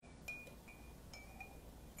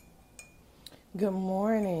Good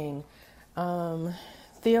morning. Um,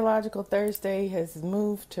 Theological Thursday has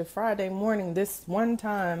moved to Friday morning this one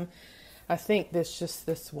time. I think this just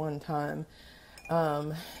this one time.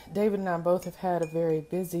 Um, David and I both have had a very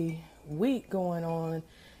busy week going on.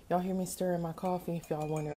 Y'all hear me stirring my coffee? If y'all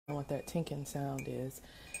wondering what that tinking sound is,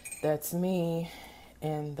 that's me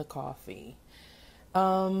and the coffee.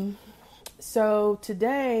 Um, so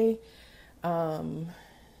today, um,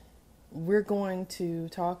 we're going to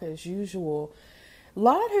talk as usual. A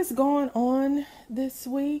lot has gone on this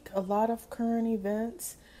week. A lot of current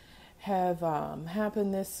events have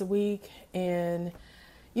happened this week, and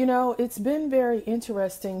it's been very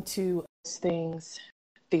interesting to things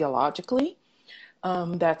theologically.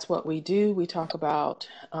 That's what we do. We talk about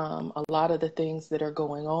a lot of the things that are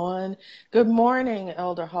going on. Good morning,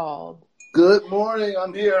 Elder Hall. Good morning.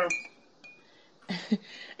 I'm here.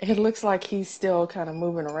 It looks like he's still kind of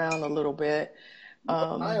moving around a little bit.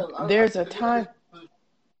 I am. There's a time.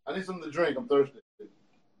 I need something to drink. I'm thirsty.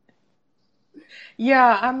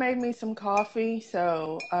 Yeah, I made me some coffee,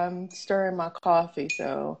 so I'm stirring my coffee.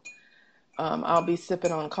 So I'll be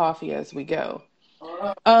sipping on coffee as we go. All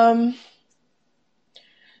right. Um,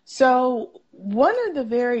 so one of the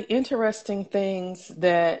very interesting things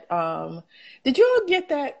that did you all get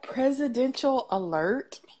that presidential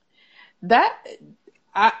alert? That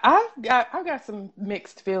I've got some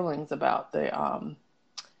mixed feelings about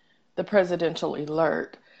the presidential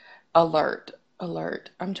alert alert.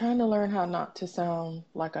 I'm trying to learn how not to sound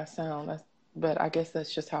like I sound, but I guess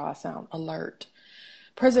that's just how I sound. Alert.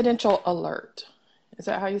 Presidential alert. Is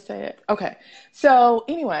that how you say it? Okay. So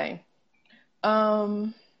anyway,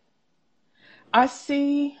 um, I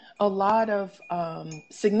see a lot of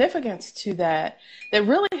significance to that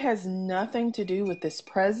really has nothing to do with this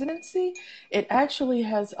presidency. It actually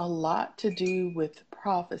has a lot to do with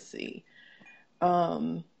prophecy.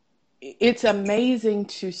 Um, it's amazing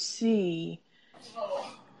to see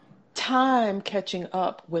time catching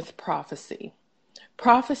up with prophecy.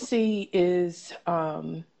 Prophecy is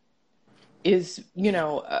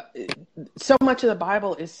so much of the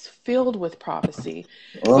Bible is filled with prophecy,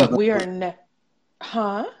 A little but bit. we are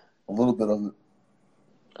huh? A little bit of it.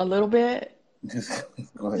 A little bit. Just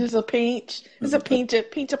go ahead. There's a pinch. There's Just a a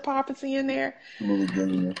bit. pinch of prophecy in there. A little bit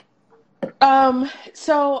in there.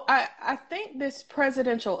 So I think this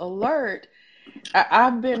presidential alert.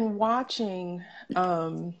 I've been watching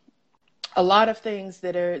a lot of things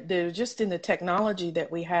that are just in the technology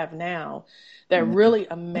that we have now that Mm-hmm. really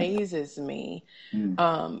amazes me.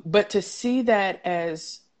 Mm. But to see that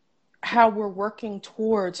as how we're working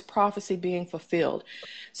towards prophecy being fulfilled.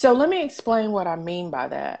 So let me explain what I mean by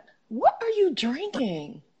that. What are you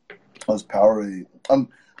drinking? Plus Powerade. I'm.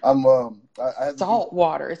 I had to do. Salt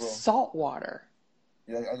water. It's Well, salt water.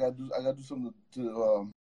 yeah, I gotta do something to.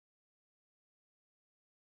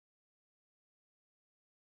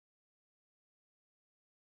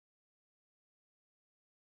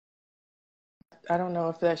 I don't know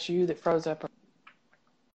if that's you that froze up.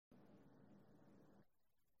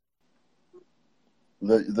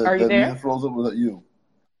 Are you That me there? that froze up. Was that you?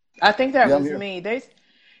 I think that Yeah, I'm was here. me.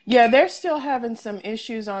 Yeah, they're still having some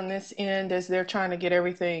issues on this end as they're trying to get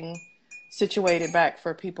everything situated back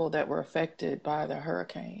for people that were affected by the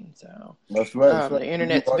hurricane. So That's right. That's right. the You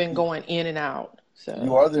internet's are. been going in and out. You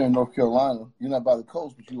So are there in North Carolina. You're not by the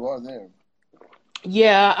coast, but you are there.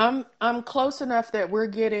 yeah, I'm close enough that we're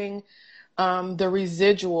getting the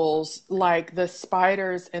residuals like the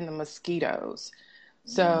spiders and the mosquitoes. Mm.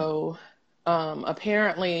 So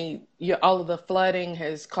apparently, all of the flooding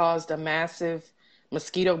has caused a massive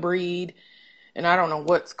mosquito breed, and I don't know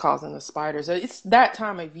what's causing the spiders. It's that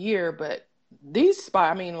time of year, but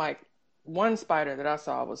I mean, like one spider that I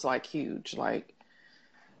saw was like huge, like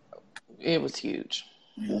it was huge.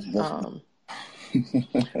 That's Um,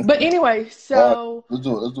 but anyway, all right. so Let's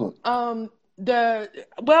do it. Let's do it. um, the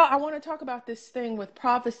well, I want to talk about this thing with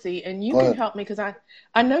prophecy, and you Go can ahead. help me because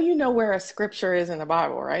I know you know where a scripture is in the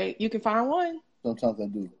Bible, right? You can find one Sometimes I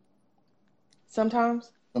do.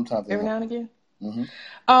 sometimes, Sometimes I every don't. now and again.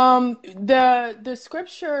 Mm-hmm. The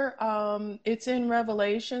scripture it's in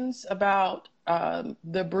Revelations about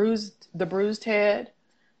the bruised head.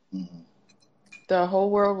 Mm-hmm. The whole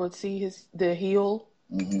world would see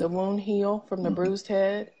Mm-hmm. the wound heal from the Mm-hmm. bruised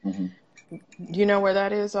head. Mm-hmm. Do you know where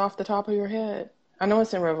that is off the top of your head? I know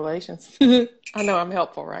it's in Revelations. I know I'm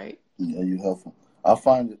helpful, right? Yeah, you're helpful. I'll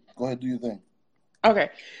find it. Go ahead, do your thing. Okay.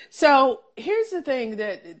 So here's the thing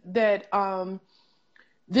that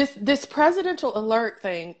this presidential alert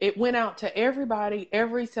thing, it went out to everybody,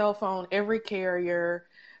 every cell phone, every carrier.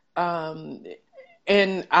 Um,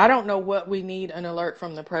 and I don't know what we need an alert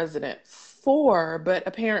from the president for, but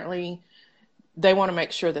apparently they want to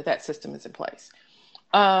make sure that that system is in place.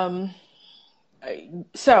 Um,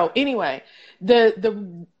 so anyway,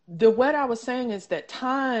 the what I was saying is that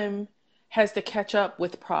time has to catch up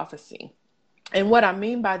with prophecy. And what I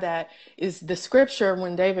mean by that is the scripture,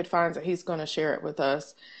 when David finds it, he's going to share it with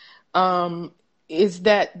us, um, is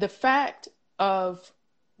that the fact of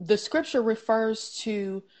the scripture refers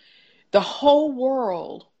to the whole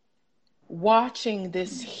world watching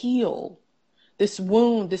this heal, this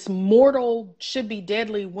wound, this mortal, should be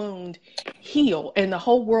deadly wound heal. And the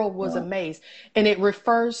whole world was amazed. And it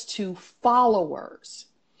refers to followers.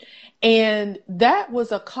 And that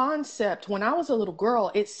was a concept when I was a little girl.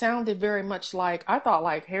 It sounded very much like, I thought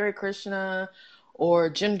like Hare Krishna or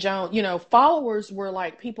Jim Jones, followers were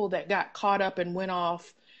like people that got caught up and went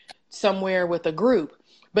off somewhere with a group.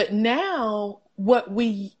 But now what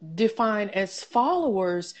we define as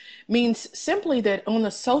followers means simply that on the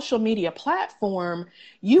social media platform,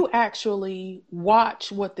 you actually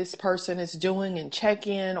watch what this person is doing and check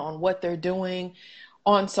in on what they're doing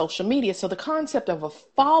on social media. So the concept of a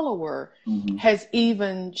follower has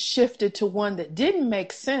even shifted to one that didn't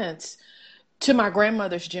make sense to my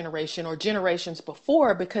grandmother's generation or generations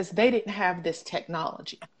before, because they didn't have this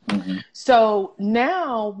technology. So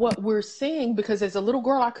now what we're seeing, because as a little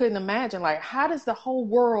girl, I couldn't imagine, like, how does the whole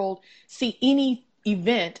world see any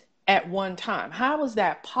event at one time? How is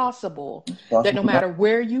that possible? That no matter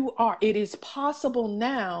where you are, it is possible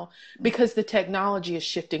now because the technology is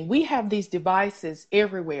shifting. We have these devices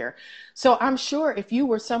everywhere. So I'm sure if you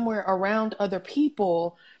were somewhere around other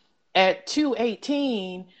people at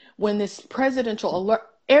 2:18, when this presidential alert,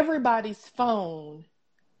 everybody's phone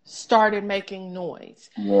started making noise.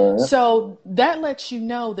 So that lets you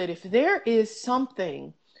know that if there is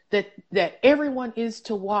something that everyone is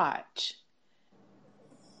to watch,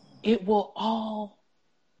 it will all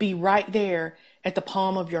be right there at the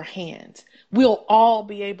palm of your hands. We'll all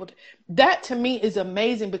be able to. That to me is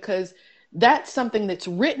amazing, because that's something that's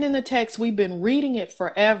written in the text. We've been reading it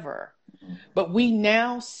forever, but we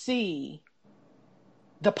now see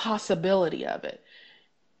the possibility of it.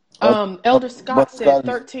 Elder Scott said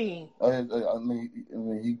 13. I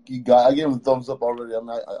mean, he got. I gave him a thumbs up already.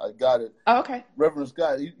 I got it. Oh, okay. Reverend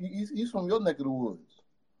Scott, he's from your neck of the woods.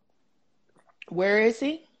 Where is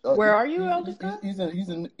he? Where are you, Elder Scott? He's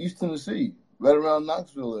in East Tennessee, right around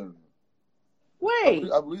Knoxville area.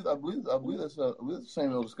 Wait. I believe that's the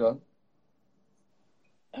same Elder Scott.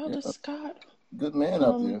 Elder Scott. Good man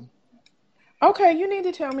out there. Okay, you need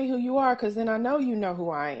to tell me who you are, because then I know you know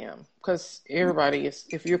who I am. Because everybody is,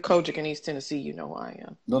 if you're Kojic in East Tennessee, you know who I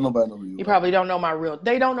am. Don't nobody know who you are. You probably don't know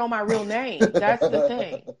they don't know my real name. That's the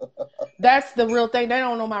thing. That's the real thing. They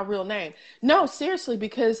don't know my real name. No, seriously,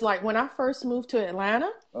 because like when I first moved to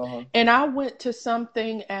Atlanta, and I went to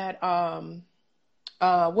something at,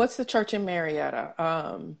 what's the church in Marietta?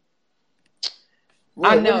 I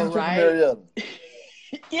know, right?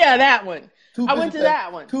 Yeah, that one. I went to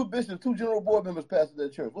that one. Two bishops, two general board members pastored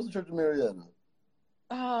that church. What's the church in Marietta?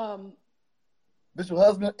 Bishop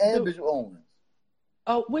Husband and Bishop Owens.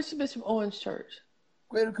 Oh, which Bishop Owens church?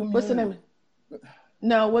 Greater Community. What's the name?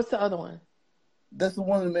 No, what's the other one? That's the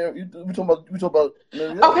one in Marietta. We talking about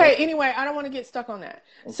Marietta. Okay, anyway, I don't want to get stuck on that.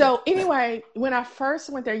 Okay. So anyway, when I first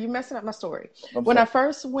went there, you're messing up my story. I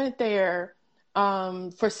first went there,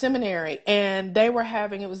 for seminary, and they were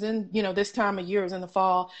having, it was in, this time of year, it was in the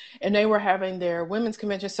fall, and they were having their women's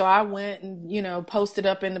convention. So I went and, posted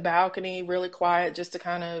up in the balcony really quiet just to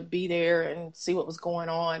kind of be there and see what was going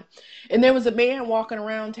on. And there was a man walking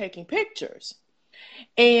around taking pictures.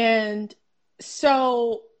 And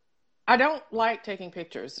so I don't like taking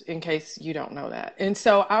pictures, in case you don't know that. And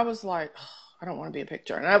so I was like, I don't want to be a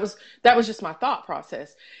picture. And that was just my thought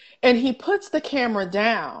process. And he puts the camera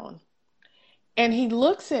down, and he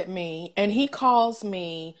looks at me, and he calls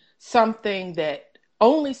me something that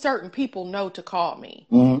only certain people know to call me.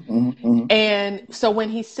 And so when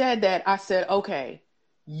he said that, I said, okay,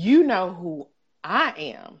 you know who I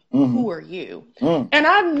am. Who are you? And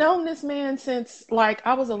I've known this man since like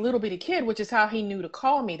I was a little bitty kid, which is how he knew to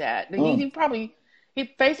call me that.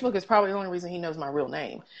 Facebook is probably the only reason he knows my real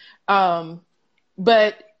name.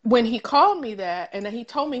 But when he called me that, and then he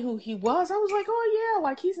told me who he was, I was like, oh yeah,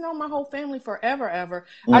 like he's known my whole family forever, ever.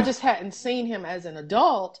 I just hadn't seen him as an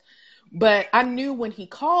adult, but I knew when he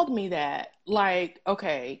called me that, like,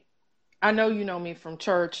 okay, I know you know me from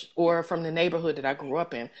church or from the neighborhood that I grew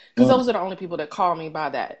up in, because those are the only people that call me by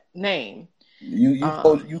that name. You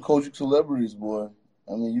Kojic celebrities, boy.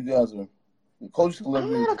 I mean, you guys are Kojic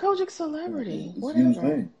celebrities. I'm not a Kojic celebrity. It's huge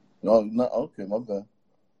thing. No, not okay. My bad.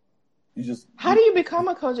 How do you become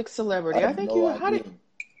a Kojic celebrity? I think you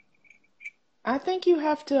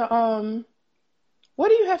have to What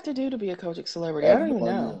do you have to do to be a Kojic I celebrity? I have don't even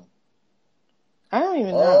no know. idea. I don't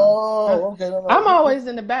even know. Oh, okay. No, I'm no. always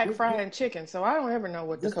in the back This, frying chicken, so I don't ever know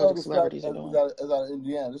what the this Kojic Elder Scott celebrities are doing. is out of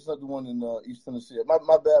Indiana. This is not the one in East Tennessee. My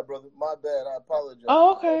bad, brother. My bad. I apologize.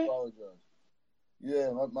 Oh, I okay. apologize. Yeah,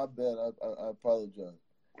 my bad. I apologize.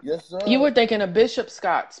 Yes, You sir. were thinking of Bishop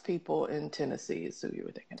Scott's people in Tennessee is who you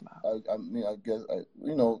were thinking about. I mean, I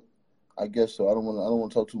guess so. I don't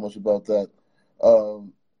want to talk too much about that.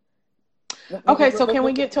 Um, Okay, so can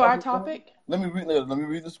we get to our topic? let me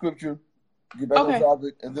read the scripture. Get back on Okay.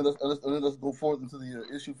 topic, and then let's go forth into the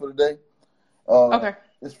issue for today. Okay.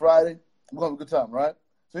 It's Friday. We're gonna have a good time, right?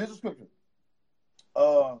 So here's the scripture.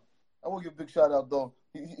 I want to give a big shout out though.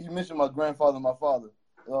 He mentioned my grandfather and my father.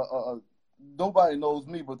 Nobody knows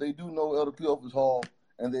me, but they do know Elder Cleophas Hall,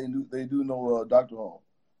 and they do know Dr. Hall.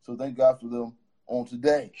 So thank God for them on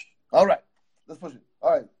today. All right, let's push it.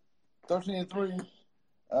 All right, 13:3.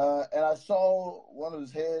 And I saw one of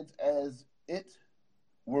his heads as it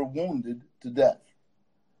were wounded to death,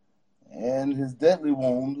 and his deadly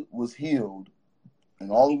wound was healed, and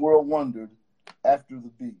all the world wondered after the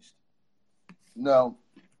beast. Now,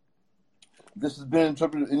 this has been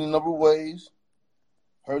interpreted in a number of ways.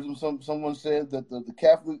 Heard someone said that the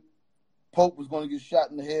Catholic Pope was going to get shot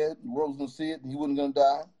in the head, the world was going to see it, and he wasn't going to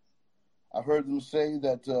die. I heard them say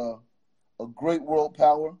that a great world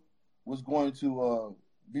power was going to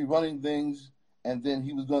be running things, and then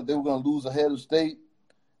they were going to lose a head of state,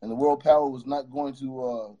 and the world power was not going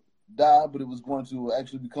to die, but it was going to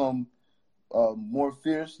actually become more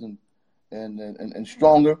fierce and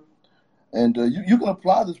stronger. And you can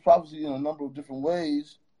apply this prophecy in a number of different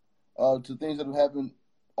ways to things that have happened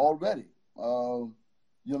already. You know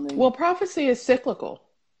what I mean? Well, prophecy is cyclical.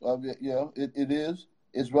 Yeah, it is.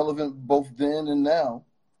 It's relevant both then and now.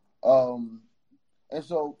 And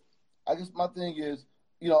so I guess my thing is,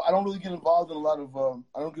 I don't really get involved in a lot of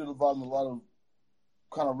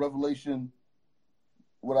kind of revelation,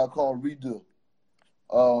 what I call redo.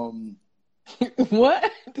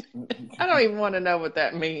 What? I don't even want to know what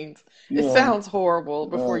that means. It sounds horrible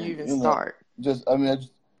before you even start.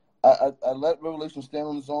 I let revelation stand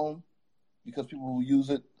on its own because people will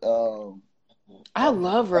use it. I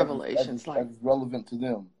love revelations as relevant to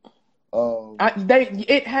them.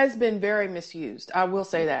 It has been very misused. I will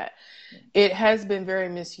say that it has been very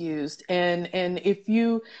misused. And if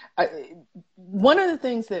you, one of the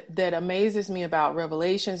things that amazes me about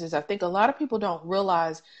Revelations is I think a lot of people don't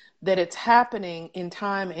realize that it's happening in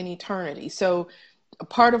time and eternity. So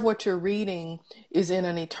part of what you're reading is in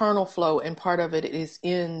an eternal flow, and part of it is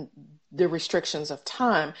in the restrictions of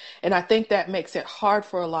time. And I think that makes it hard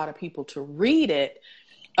for a lot of people to read it.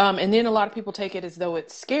 And then a lot of people take it as though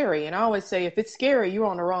it's scary. And I always say, if it's scary, you're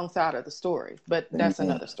on the wrong side of the story. But that's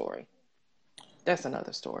another story. That's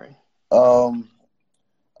another story. Let's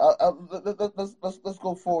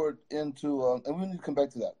go forward into, and we need to come back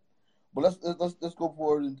to that. But let's go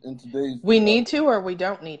forward in today's. We need to, or we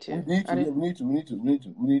don't need to. We need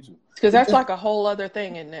to. Because that's like a whole other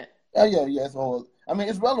thing, isn't it? Yeah. It's a whole. I mean,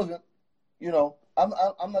 it's relevant.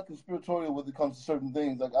 I'm not conspiratorial when it comes to certain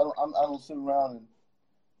things. Like I don't sit around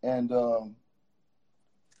and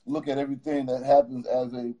look at everything that happens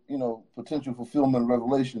as a potential fulfillment of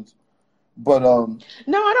revelations. But no,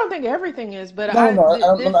 I don't think everything is. But I'm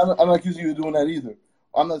not accusing you of doing that either.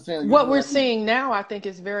 I'm not saying what we're seeing now, I think,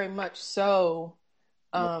 is very much so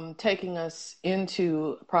taking us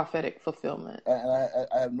into prophetic fulfillment. And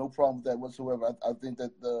I have no problem with that whatsoever. I think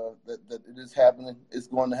that that it is happening. It's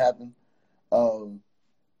going to happen.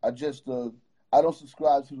 I don't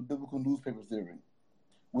subscribe to the biblical newspaper theory,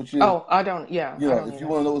 which is I don't. Yeah, if you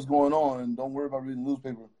want to know what's going on, don't worry about reading the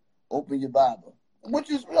newspaper. Open your Bible, which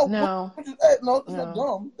is not dumb.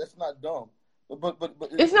 That's not dumb. But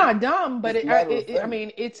it's not dumb, but I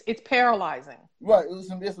mean, it's paralyzing. Right. It's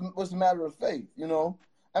a matter of faith.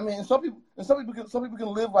 I mean, some people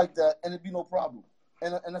can live like that and it'd be no problem,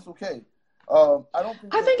 and that's okay. I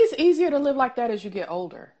think it's easier to live like that as you get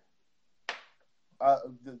older.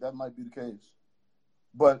 That might be the case,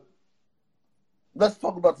 but let's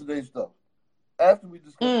talk about today's stuff after we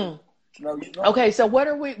discuss. Now, Okay, so what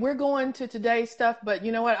are we're going to today's stuff, but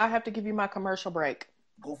you know what? I have to give you my commercial break.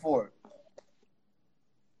 Go for it.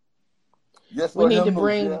 Yes, we need to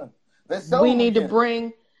bring.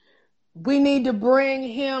 We need to bring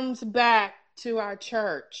hymns back to our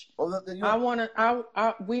church.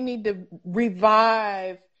 We need to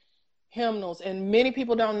revive hymnals, and many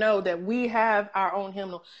people don't know that we have our own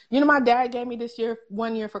hymnal. My dad gave me this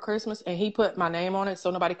one year for Christmas, and he put my name on it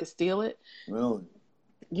so nobody could steal it. Really?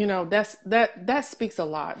 That speaks a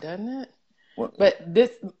lot, doesn't it? What? But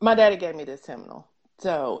my daddy gave me this hymnal.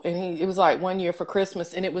 So, and it was like one year for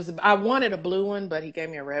Christmas, and I wanted a blue one, but he gave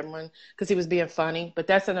me a red one because he was being funny. But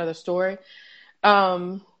that's another story.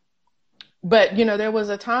 Um, but there was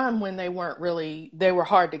a time when they were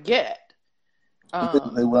hard to get.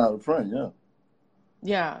 They went out of print, yeah.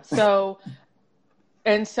 Yeah. So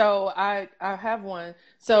I have one.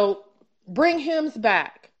 So bring hymns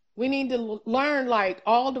back. We need to learn like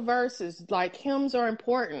all the verses. Like hymns are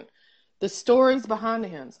important. The stories behind the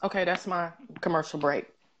hymns. Okay, that's my commercial break.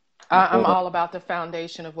 I'm all about the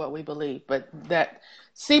foundation of what we believe. But that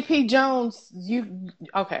C.P. Jones,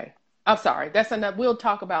 okay. I'm sorry. That's enough. We'll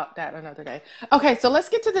talk about that another day. Okay, so let's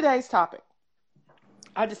get to today's topic.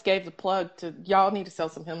 I just gave the plug to y'all. Need to sell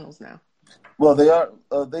some hymnals now. Well, they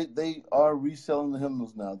are reselling the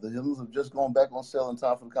hymnals now. The hymnals have just gone back on sale in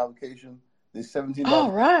time for the convocation. They're $17.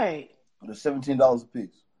 All right. They're $17 a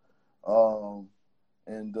piece.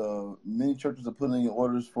 And many churches are putting in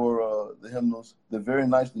orders for the hymnals. They're very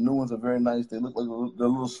nice. The new ones are very nice. They look like they're a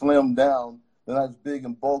little slimmed down. They're not as big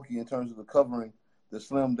and bulky in terms of the covering. They're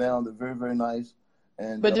slimmed down. They're very, very nice.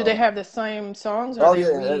 And but do they have the same songs? Or oh they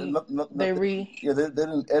yeah, they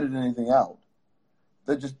didn't edit anything out.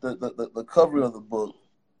 They just the cover of the book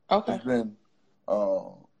has been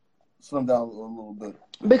slimmed down a little bit.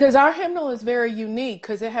 Because our hymnal is very unique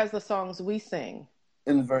because it has the songs we sing.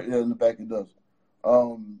 In the back it does.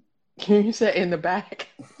 You said in the back.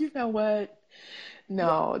 You know what?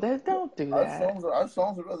 No, don't do that. Our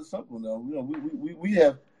songs are rather simple now. We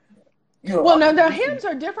have. Well, now the hymns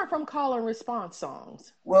are different from call and response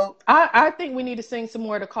songs. Well, I think we need to sing some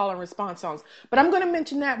more of the call and response songs, but I'm going to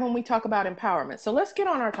mention that when we talk about empowerment. So let's get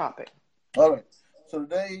on our topic. All right. So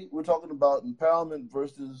today we're talking about empowerment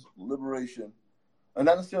versus liberation, and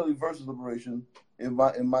not necessarily versus liberation in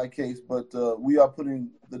my case, but we are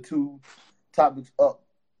putting the two topics up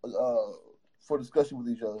for discussion with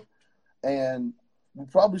each other, and we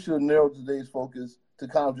probably should have narrowed today's focus to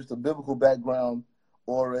kind of just a biblical background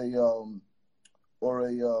or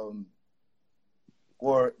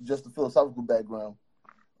just a philosophical background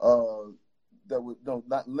that would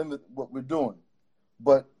not limit what we're doing.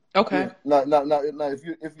 But okay, now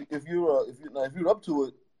if you're up to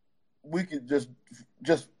it, we could just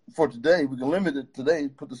for today we can limit it today.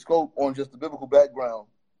 Put the scope on just the biblical background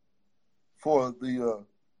for the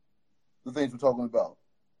things we're talking about.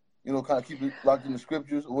 Kind of keep it locked in the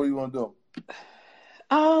scriptures. Or what do you want to do?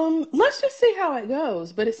 Let's just see how it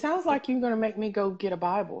goes. But it sounds like you're going to make me go get a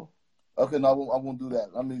Bible. Okay, no, I won't do that.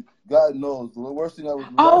 I mean, God knows the worst thing I was.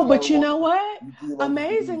 Oh, but you know what?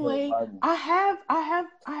 Amazingly, I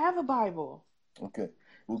have a Bible. Okay,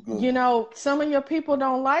 well, good. Some of your people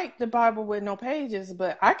don't like the Bible with no pages,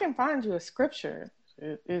 but I can find you a scripture.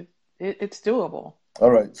 It's doable.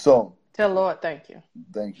 All right, so tell Lord, thank you.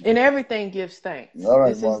 Thank you. And everything gives thanks. All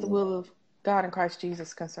right, this is the will of God in Christ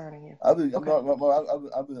Jesus concerning you. I've been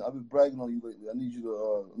bragging on you lately. I need you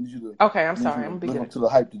to. Okay, I'm sorry. I'm live up to the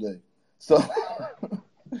hype today. So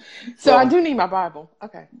I do need my Bible.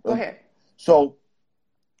 Okay, go ahead. So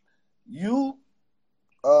you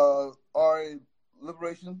are a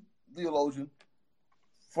liberation theologian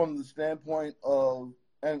from the standpoint of,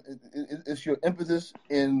 and it's your impetus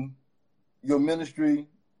in your ministry,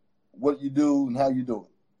 what you do and how you do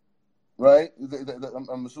it, right?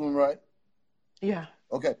 I'm assuming, right? Yeah.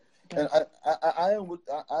 Okay. Yeah. And I am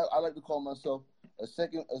I like to call myself a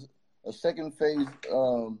second phase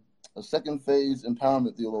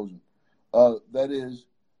empowerment theologian. That is,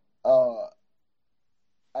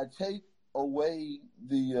 I take away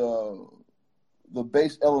the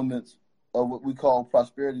base elements of what we call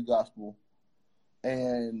prosperity gospel,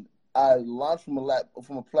 and I launch from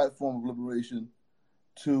a platform of liberation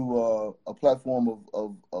to a platform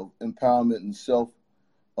of empowerment and self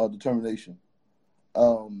determination.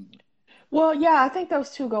 Well, yeah, I think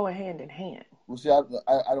those two go hand in hand. Well, see, I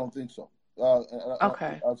don't think so.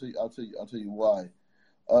 Okay. I'll tell you why.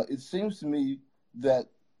 It seems to me that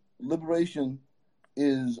liberation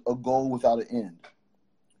is a goal without an end.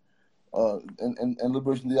 And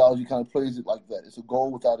liberation theology kind of plays it like that. It's a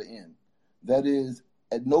goal without an end. That is,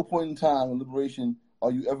 at no point in time in liberation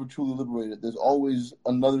are you ever truly liberated. There's always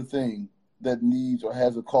another thing that needs or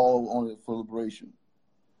has a call on it for liberation.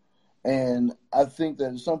 And I think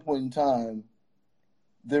that at some point in time,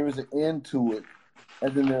 there is an end to it,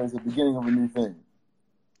 and then there is a beginning of a new thing.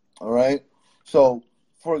 All right? So,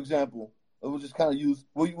 for example, we'll just kind of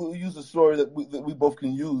we'll use a story that we both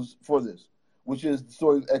can use for this, which is the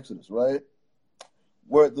story of Exodus, right?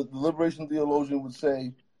 Where the liberation theologian would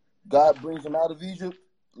say, God brings them out of Egypt,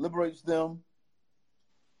 liberates them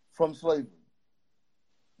from slavery.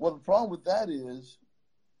 Well, the problem with that is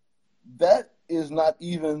not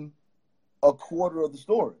even a quarter of the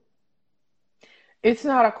story. It's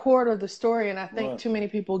not a quarter of the story, and I think Right. too many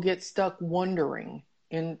people get stuck wandering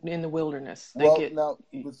in the wilderness. They Well, get, now,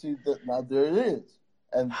 but see that now there it is,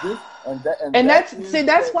 and this and and that that's is see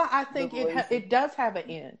that's what why I think liberation. it does have an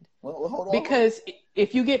end. Well, hold on. Because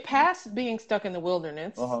if you get past being stuck in the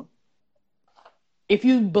wilderness, Uh-huh. if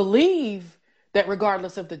you believe that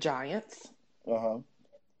regardless of the giants, Uh-huh.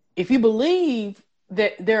 if you believe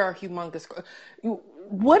that there are humongous,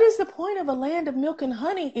 what is the point of a land of milk and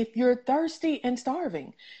honey if you're thirsty and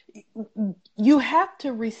starving? You have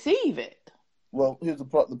to receive it. Well, here's the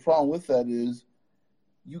problem with that is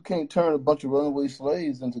you can't turn a bunch of runaway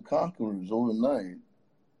slaves into conquerors overnight.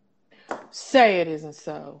 Say it isn't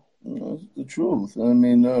so. It's the truth. I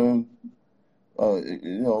mean,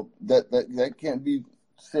 that can't be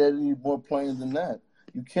said any more plain than that.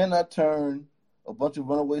 You cannot turn a bunch of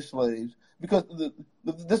runaway slaves because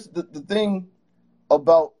the thing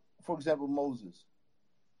about, for example, Moses.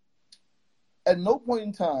 At no point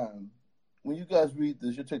in time, when you guys read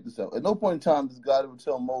this, you'll check this out. At no point in time does God ever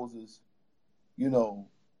tell Moses, you're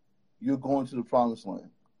going to the promised land.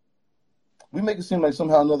 We make it seem like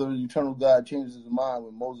somehow or another the eternal God changes his mind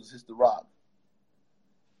when Moses hits the rock.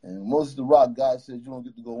 And when Moses hit the rock, God says, you don't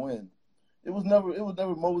get to go in. It was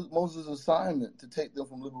never Moses' assignment to take them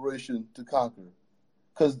from liberation to conquer.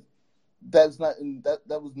 Because that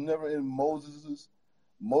was never in Moses'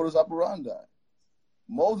 modus operandi.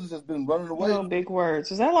 Moses has been running away. Oh, big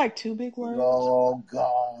words. Is that like 2 big words? Oh,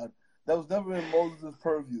 God. That was never in Moses'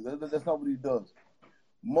 purview. That's not what he does.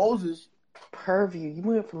 Moses... Purview. You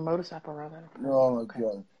went from modus operandi. Oh, my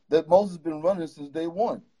God. That Moses has been running since day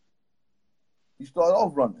one. He started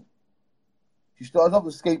off running. He started off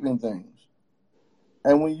escaping things.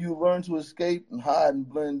 And when you learn to escape and hide and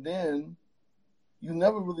blend in, you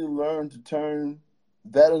never really learn to turn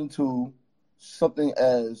that into something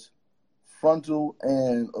as frontal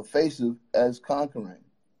and offensive as conquering.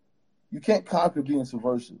 You can't conquer being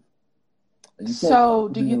subversive. So,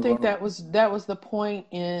 do you think that was the point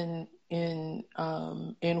in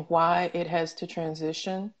why it has to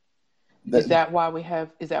transition? Is that why we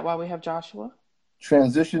have Joshua?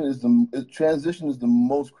 Transition is the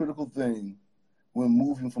most critical thing when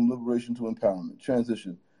moving from liberation to empowerment.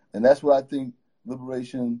 Transition, and that's where I think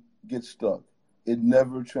liberation gets stuck. It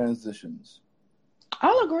never transitions.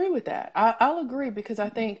 I'll agree with that. I'll agree because I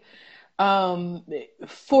think,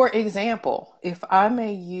 for example, if I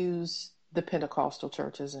may use the Pentecostal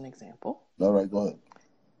church as an example. All right, go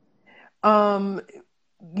ahead.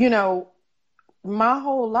 My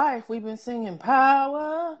whole life we've been singing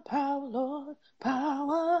power, power, Lord,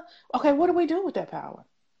 power. Okay, what do we do with that power?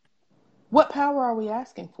 What power are we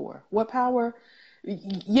asking for? What power?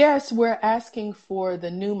 Yes, we're asking for the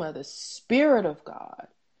pneuma, the Spirit of God.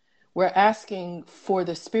 We're asking for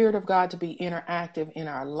the Spirit of God to be interactive in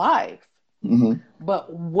our life. Mm-hmm.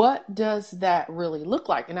 But what does that really look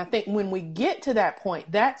like? And I think when we get to that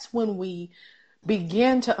point, that's when we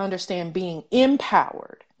begin to understand being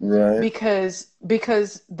empowered. Right. Because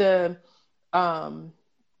the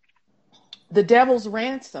devil's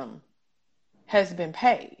ransom has been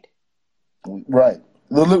paid. Right.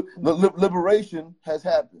 The liberation has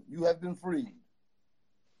happened. You have been freed.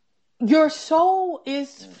 Your soul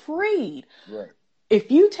is freed. Right. If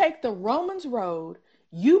you take the Romans road,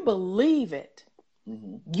 you believe it.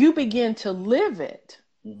 Mm-hmm. You begin to live it.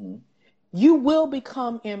 Mm-hmm. You will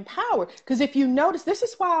become empowered. Because if you notice, this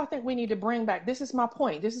is why I think we need to bring back, this is my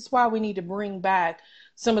point. This is why we need to bring back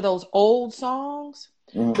some of those old songs.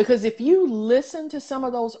 Mm-hmm. Because if you listen to some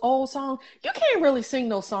of those old songs, you can't really sing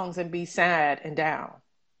those songs and be sad and down.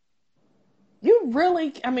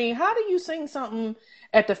 How do you sing something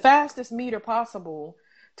at the fastest meter possible,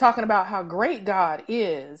 talking about how great God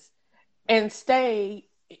is, and stay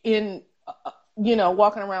in,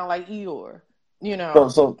 walking around like Eeyore?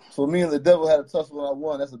 So me and the devil had a tussle when I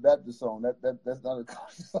won. That's a Baptist song. That's not a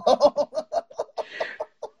country song.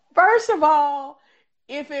 First of all,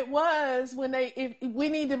 if it was if we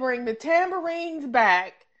need to bring the tambourines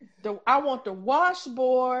back, I want the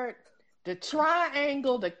washboard, the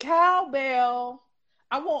triangle, the cowbell.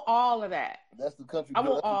 I want all of that. That's the country. I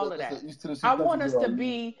want all of that. I want us to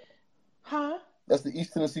be, huh? That's the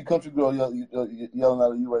East Tennessee country girl yelling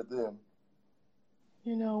out at you right there.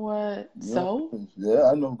 You know what? Yeah. So? Yeah,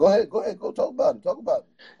 I know. Go ahead. Go talk about it.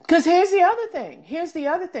 Because here's the other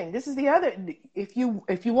thing. This is the other. If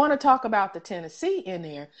you want to talk about the Tennessee in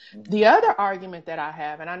there, mm-hmm. The other argument that I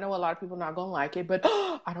have, and I know a lot of people are not going to like it, but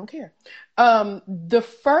I don't care. The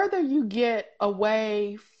further you get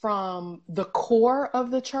away from the core of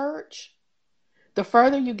the church, the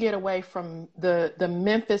further you get away from the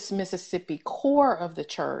Memphis, Mississippi core of the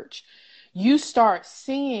church, you start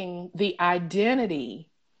seeing the identity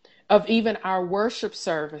of even our worship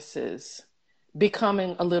services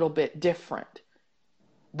becoming a little bit different.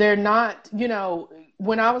 They're not,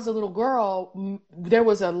 when I was a little girl, there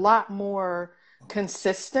was a lot more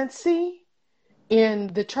consistency in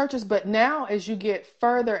the churches, but now as you get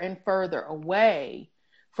further and further away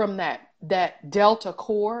from that Delta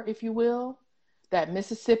core, if you will, that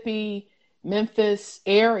Mississippi, Memphis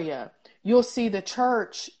area, you'll see the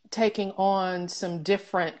church taking on some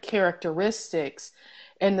different characteristics,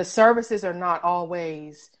 and the services are not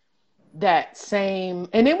always that same.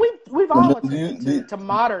 And then we've all attempted to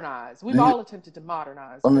modernize. We've all attempted to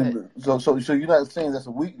modernize. I mean, so you're not saying that's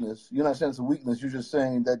a weakness. You're not saying it's a weakness. You're just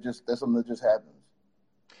saying that's something that just happens.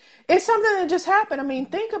 It's something that just happened. I mean,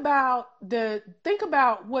 think about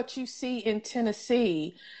what you see in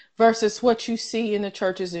Tennessee versus what you see in the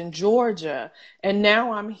churches in Georgia. And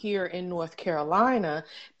now I'm here in North Carolina.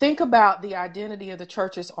 Think about the identity of the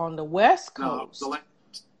churches on the West Coast.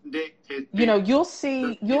 You'll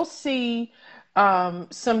see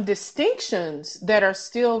some distinctions that are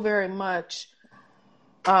still very much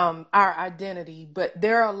our identity, but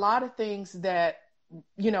there are a lot of things that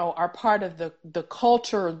are part of the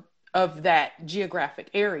culture of that geographic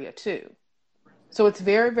area too. So it's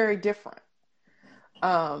very, very different.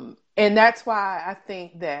 And that's why I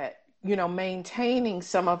think that, maintaining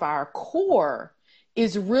some of our core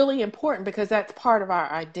is really important, because that's part of our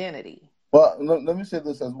identity. Well, let me say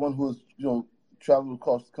this as one who has, traveled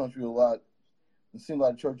across the country a lot and seen a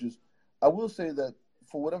lot of churches. I will say that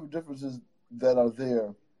for whatever differences that are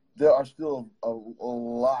there are still a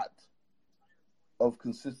lot of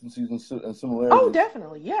consistencies and similarities. Oh,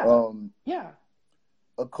 definitely, yeah. Yeah.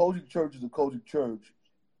 A COGIC church is a COGIC church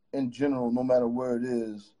in general, no matter where it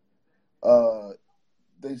is.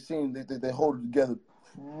 They hold it together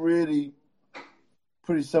pretty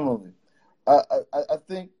similarly. I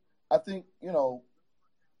think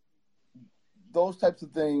those types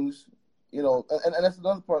of things, and that's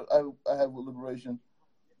another part I have with liberation,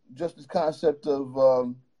 just this concept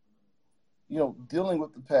of dealing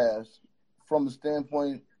with the past from the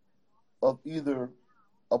standpoint of either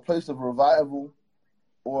a place of revival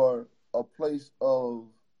or a place of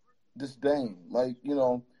disdain. Like,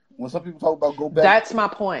 when some people talk about go back. That's my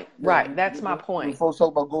point. Right. That's my point. When folks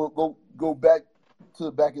talk about go back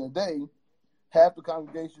to back in the day, half the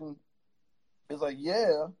congregation is like,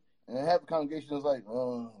 yeah, and half the congregation is like,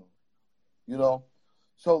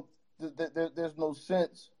 So there's no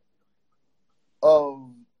sense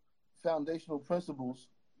of foundational principles,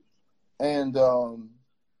 and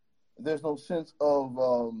there's no sense of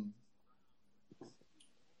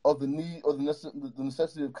the need or the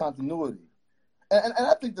necessity of continuity. And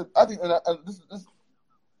I think this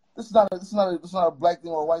is not a black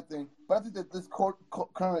thing or a white thing, but I think that this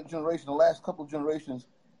current generation, the last couple of generations,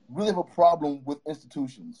 really have a problem with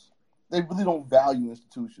institutions. They really don't value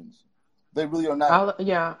institutions. They really are not.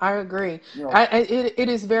 I agree. It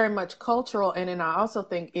is very much cultural, and then I also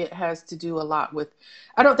think it has to do a lot with.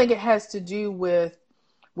 I don't think it has to do with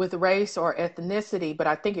race or ethnicity, but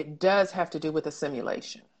I think it does have to do with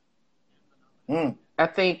assimilation. I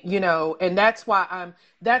think, and that's why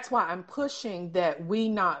I'm pushing that we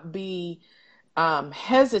not be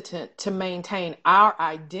hesitant to maintain our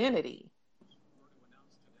identity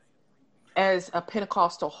as a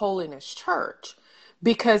Pentecostal holiness church,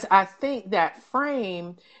 because I think that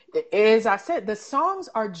frame, as I said, the songs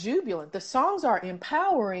are jubilant, the songs are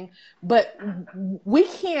empowering, but we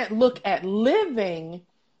can't look at living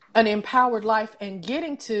an empowered life and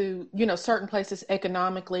getting to, certain places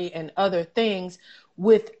economically and other things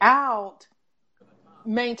without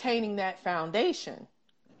maintaining that foundation.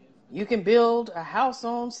 You can build a house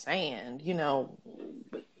on sand,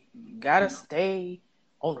 but you gotta stay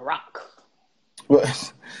on the rock.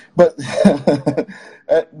 But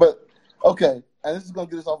okay, and this is gonna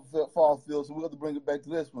get us off the fall field, so we have to bring it back to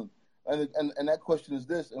this one. And that question is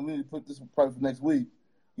this, and we need to put this probably for next week.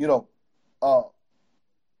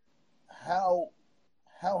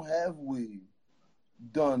 How have we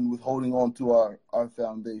done with holding on to our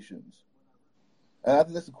foundations? And I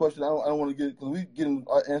think that's the question I don't want to get, because we get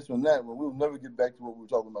our answer on that one. We'll never get back to what we were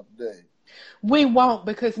talking about today. We won't,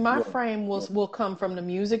 because my frame will come from the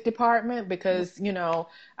music department, because,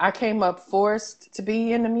 I came up forced to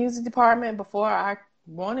be in the music department before I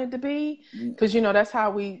wanted to be, because, that's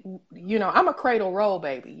how I'm a cradle roll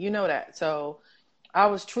baby, that. So I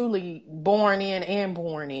was truly born in and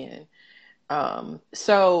born in.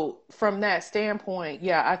 So from that standpoint,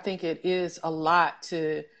 I think it is a lot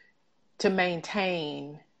to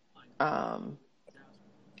maintain some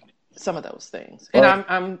of those things.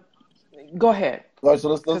 And Go ahead. All right,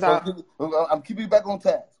 so I'm keeping you back on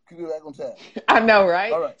task. Keep you back on task. I know,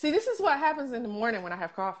 right? All right. See, this is what happens in the morning when I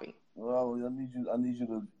have coffee. Well, I need you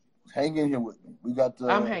to hang in here with me. We got.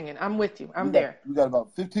 I'm hanging. I'm with you. I'm there. We got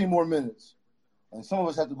about 15 more minutes, and some of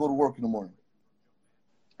us have to go to work in the morning.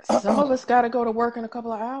 Some of us got to go to work in a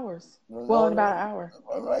couple of hours. Well, in about an hour.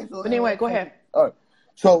 All right. So but anyway, go ahead. All right.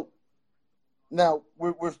 So now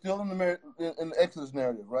we're still in the Exodus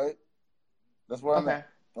narrative, right? That's where I'm at.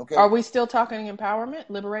 Okay. Are we still talking empowerment,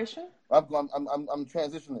 liberation? I'm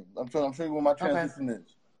transitioning. I'm showing you where my transition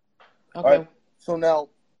is. Okay. All right. So now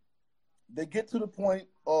they get to the point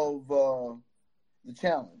of the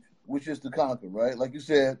challenge, which is to conquer, right? Like you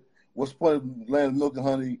said, what's the point of land of milk and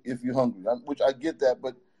honey if you're hungry? Which I get that,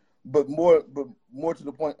 but more to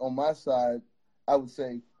the point on my side, I would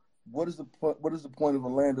say, what is the point of a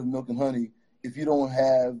land of milk and honey if you don't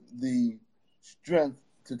have the strength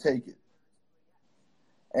to take it?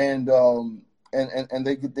 And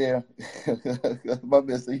they get there. My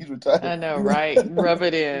man said he's retired. I know, right? Rub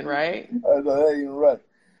it in, right? I know, that ain't right.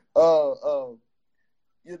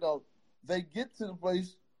 They get to the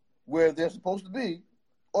place where they're supposed to be,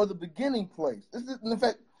 or the beginning place. This is, in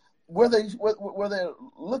fact, where they're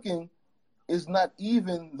looking is not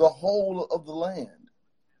even the whole of the land.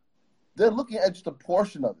 They're looking at just a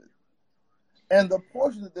portion of it, and the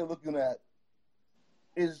portion that they're looking at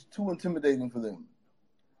is too intimidating for them.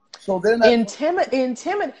 So they're not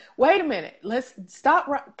intimidate. Wait a minute. Let's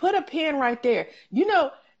stop. Put a pin right there. I'm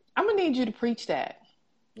gonna need you to preach that.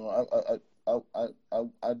 No,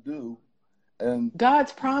 I do. And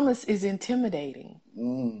God's promise is intimidating.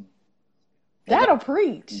 That'll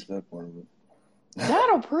preach. That part of it.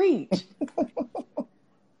 That'll preach.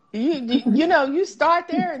 You start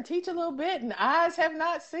there and teach a little bit, and eyes have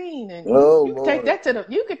not seen, and you can take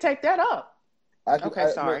that you could take that up.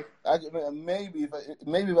 Sorry. Maybe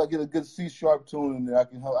if I get a good C sharp tune in there, I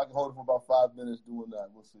can hold it for about 5 minutes doing that.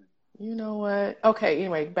 We'll see. You know what? Okay.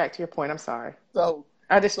 Anyway, back to your point. I'm sorry. So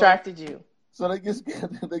I distracted you. So they get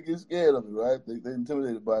scared. They get scared of it, right? They're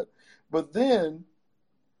intimidated by it. But then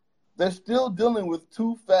they're still dealing with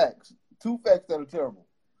two facts that are terrible.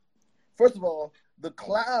 First of all, the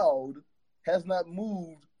cloud has not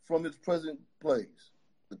moved from its present place.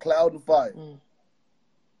 The cloud and fire.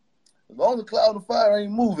 As long as the cloud and fire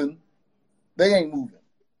ain't moving, they ain't moving.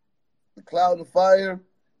 The cloud and fire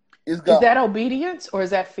is God. Is that obedience or is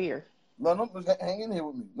that fear? No, hang in here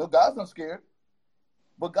with me. No, God's not scared.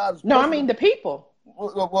 But God is. No, I mean the people.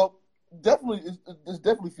 Well, definitely, it's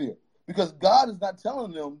definitely fear. Because God is not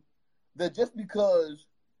telling them that just because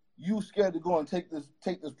you're scared to go and take this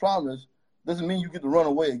promise doesn't mean you get to run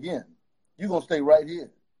away again. You're going to stay right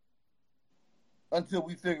here until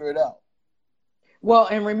we figure it out. Well,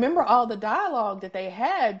 and remember all the dialogue that they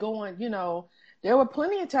had going, there were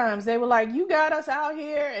plenty of times they were like, you got us out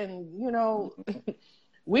here and,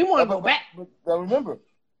 we want to go back. But remember,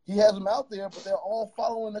 he has them out there, but they're all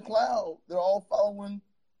following the cloud. They're all following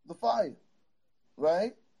the fire,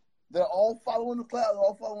 right? They're all following the cloud. They're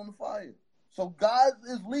all following the fire. So God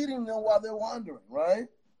is leading them while they're wandering, right?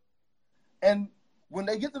 And when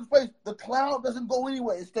they get to the place, the cloud doesn't go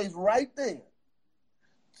anywhere. It stays right there.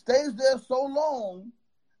 Stays there so long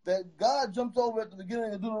that God jumps over at the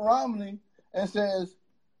beginning of Deuteronomy and says,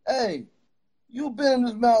 hey, you've been in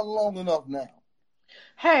this mountain long enough now.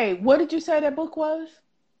 Hey, what did you say that book was?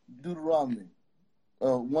 Deuteronomy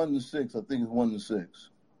 1-6. I think it's 1-6.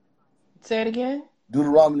 Say it again.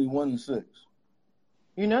 Deuteronomy 1-6.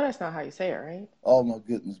 You know that's not how you say it, right? Oh, my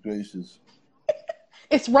goodness gracious.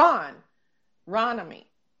 It's Ronomy.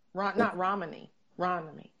 Not Romany.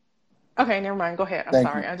 Ronomy. Okay, never mind. Go ahead. I'm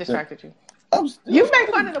sorry. I distracted you. You make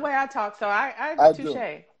fun of the way I talk, so I touche.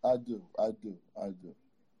 I do. I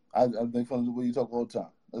make fun of the way you talk all the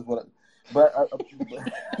time. That's what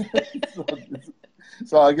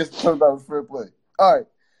so I guess it turns out it's fair play. All right.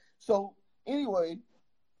 So anyway,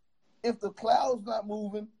 if the cloud's not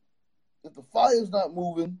moving, if the fire's not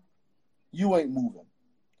moving, you ain't moving.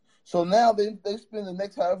 So now they spend the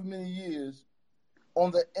next however many years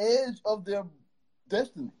on the edge of their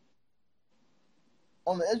destiny.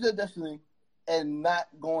 On the edge of their destiny and not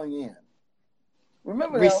going in.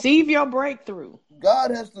 Remember, receive your breakthrough.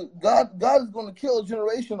 God is going to kill a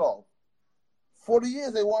generation off. 40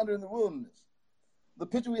 years they wander in the wilderness. The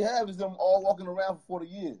picture we have is them all walking around for 40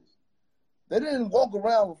 years. They didn't walk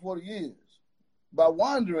around for 40 years. By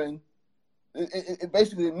wandering, it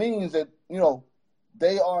basically means that,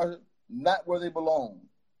 they are not where they belong.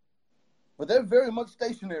 But they're very much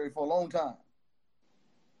stationary for a long time.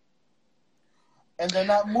 And they're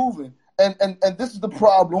not moving. And this is the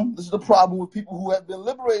problem. This is the problem with people who have been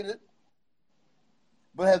liberated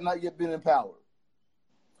but has not yet been empowered.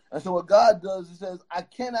 And so what God does, he says, I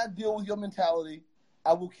cannot deal with your mentality.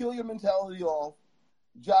 I will kill your mentality off.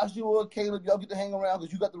 Joshua, Caleb, y'all get to hang around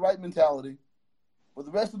because you got the right mentality. But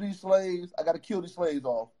the rest of these slaves, I got to kill these slaves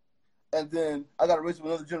off. And then I got to raise up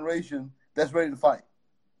another generation that's ready to fight.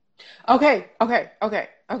 Okay.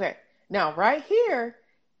 Now, right here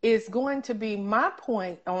is going to be my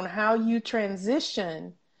point on how you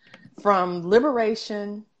transition from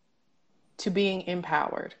liberation to being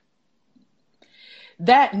empowered.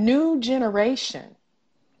 That new generation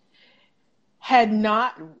had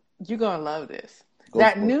not, you're going to love this.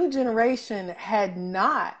 That new generation had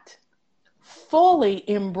not fully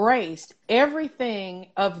embraced everything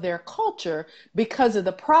of their culture because of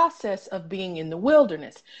the process of being in the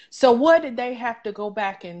wilderness. So what did they have to go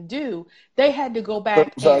back and do? They had to go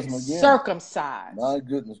back and circumcise. My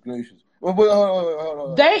goodness gracious.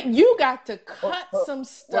 Hold on. You got to cut some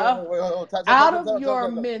stuff out of your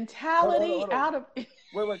mentality, out of...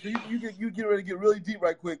 Wait. So you get ready to get really deep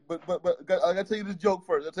right quick, but I gotta tell you this joke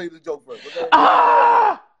first. Okay?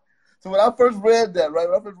 So when I first read that, right?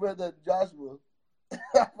 When I first read that Joshua,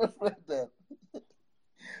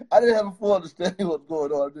 I didn't have a full understanding of what's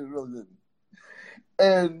going on. I really didn't.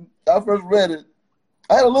 And I first read it.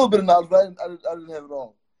 I had a little bit of knowledge, but I didn't have it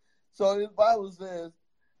all. So the Bible says,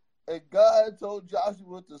 and God told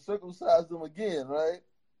Joshua to circumcise them again, right?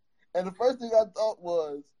 And the first thing I thought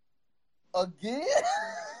was, again?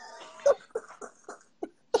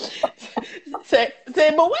 Say,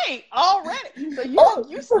 but wait, already. So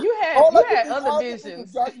you had other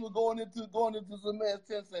visions. Joshua going into some man's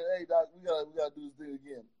tent saying, "Hey, Doc, we gotta do this thing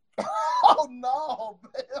again." Oh no,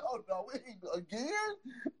 man,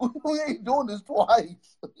 we ain't doing this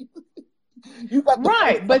twice. You got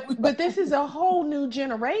right, but this is a whole new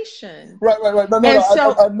generation. Right. No.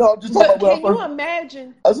 I know. I'm just talking about. Can you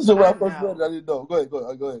imagine? I just said when I first read it, I didn't know. Go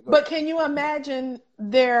ahead. But can you imagine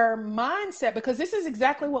their mindset? Because this is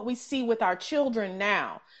exactly what we see with our children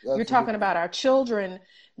now. Absolutely. You're talking about our children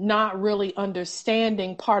not really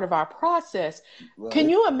understanding part of our process. Right. Can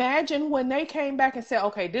you imagine when they came back and said,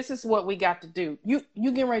 "Okay, this is what we got to do." You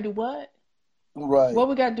getting ready to do what? Right. What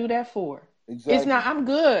we got to do that for? Exactly. It's not. I'm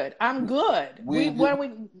good. We did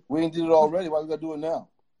it already. Why we gotta do it now?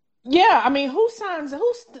 Yeah, I mean, who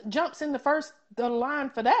jumps in the line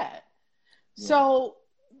for that? Yeah. So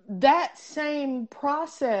that same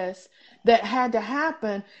process that had to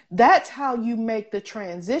happen, that's how you make the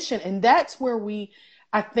transition, and that's where we,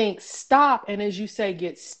 I think, stop and, as you say,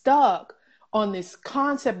 get stuck on this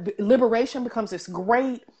concept. Liberation becomes this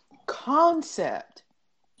great concept,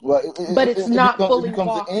 well, but it's not fully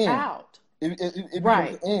walked out. It becomes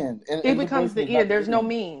right. the end. And it becomes the end. There's no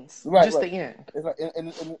means. Just the end. It's like,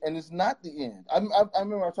 and it's not the end. I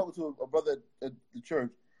remember I was talking to a brother at the church,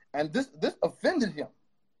 and this offended him.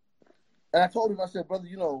 And I told him, I said, brother,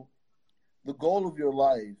 the goal of your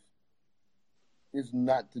life is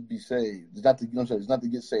not to be saved. It's not to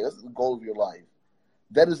get saved. That's the goal of your life.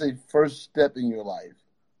 That is a first step in your life.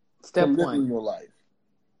 Step one. Living your life.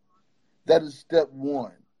 That is step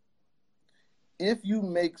one. If you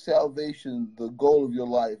make salvation the goal of your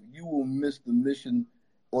life, you will miss the mission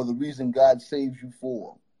or the reason God saves you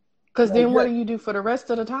for. Because then what do you do for the rest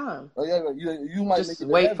of the time? Oh, yeah, you might just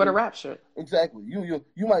wait for the rapture. Exactly. You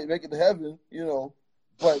might make it to heaven,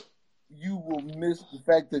 but you will miss the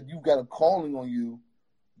fact that you've got a calling on you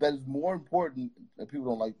that is more important, and people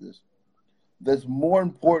don't like this, that's more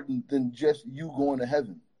important than just you going to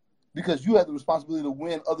heaven. Because you have the responsibility to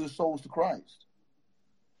win other souls to Christ.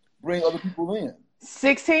 Bring other people in.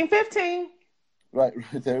 1615. Right,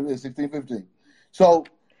 there it is, 1615. So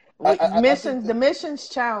the missions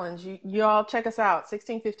challenge. You all check us out.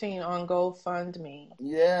 1615 on GoFundMe.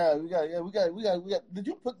 Yeah, we got. Did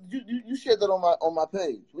you share that on my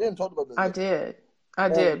page? We haven't talked about that. I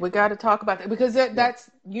did. We got to talk about that because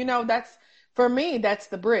that's for me. That's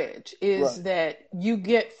the bridge. Is that you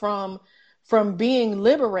get from being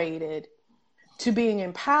liberated to being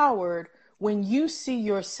empowered when you see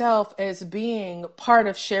yourself as being part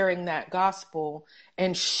of sharing that gospel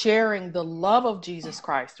and sharing the love of Jesus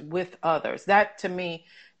Christ with others. That to me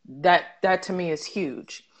is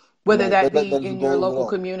huge, whether that be in your local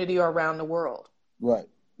community or around the world. Right.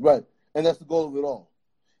 And that's the goal of it all.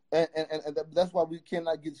 And that's why we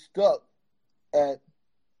cannot get stuck at,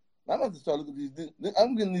 I'm going to start looking at these,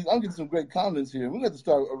 I'm getting some great comments here. We're going to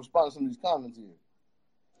start responding to some of these comments here.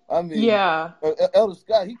 I mean, yeah. Elder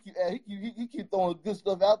Scott, he keep throwing good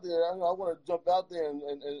stuff out there. I want to jump out there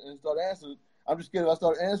and start answering. I'm just scared if I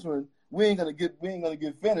start answering, we ain't gonna get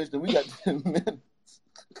finished, and we got 10 minutes.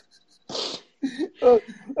 uh,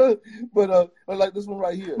 like this one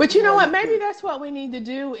right here. But This you one know right what? here Maybe says, that's what we need to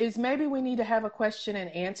do. Is maybe we need to have a question and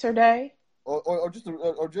answer day. or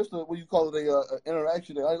just what you call it a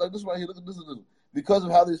interaction. Like this right here. Look at this. Because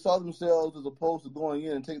of how they saw themselves as opposed to going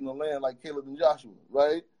in and taking the land like Caleb and Joshua,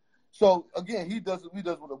 right? So again, he does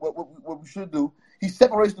what we should do. He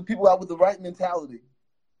separates the people out with the right mentality,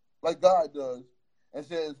 like God does, and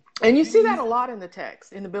says, and you see that a lot in the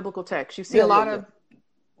text, in the biblical text. You see a lot of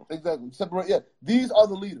exactly separate. Yeah, these are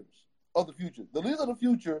the leaders of the future. The leaders of the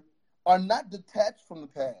future are not detached from the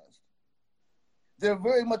past. They're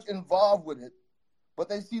very much involved with it, but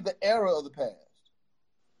they see the era of the past.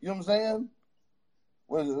 You know what I'm saying?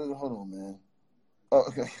 Wait, hold on, man. Oh,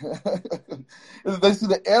 okay. They see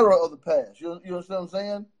the era of the past. You understand what I'm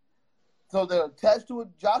saying? So they're attached to it.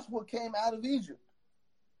 Joshua came out of Egypt,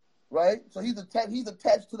 right? So he's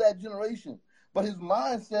attached to that generation, but his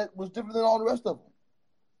mindset was different than all the rest of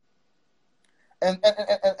them.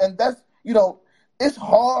 And that's, it's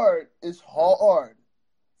hard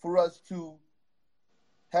for us to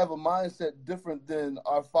have a mindset different than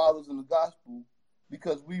our fathers in the gospel,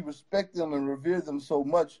 because we respect them and revere them so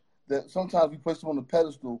much that sometimes we place them on the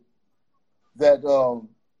pedestal that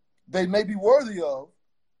they may be worthy of,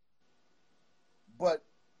 but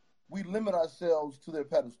we limit ourselves to their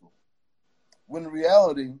pedestal. When in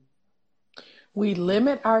reality, we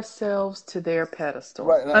limit ourselves to their pedestal.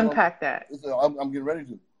 Right. Unpack that. I'm getting ready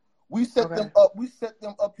to. We set them up. We set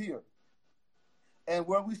them up here, and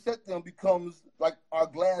where we set them becomes like our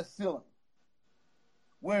glass ceiling.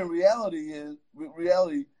 Where in reality,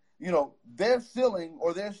 their ceiling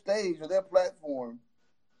or their stage or their platform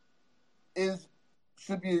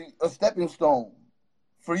should be a stepping stone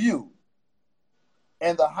for you.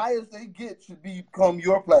 And the highest they get should become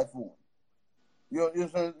your platform. Your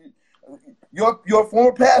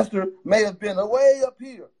former pastor may have been way up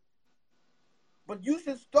here, but you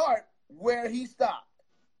should start where he stopped,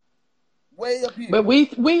 way up here. But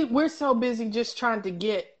we're so busy just trying to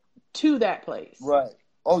get to that place, right?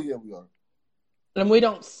 Oh yeah, we are, and we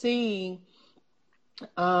don't see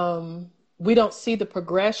the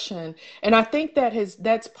progression. And I think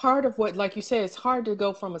that's part of what, like you said, it's hard to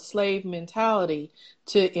go from a slave mentality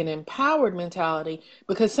to an empowered mentality,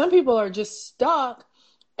 because some people are just stuck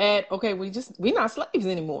at, okay, we're not slaves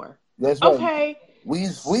anymore. That's right. Okay.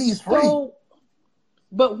 We's free.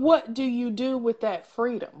 But what do you do with that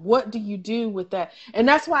freedom? What do you do with that? And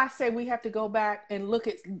that's why I say we have to go back and look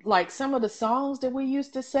at like some of the songs that we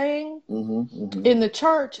used to sing in the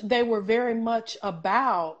church. They were very much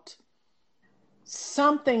about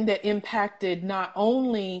something that impacted not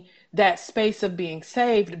only that space of being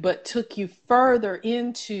saved, but took you further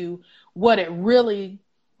into what it really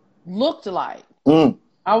looked like.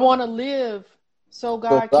 I want to live so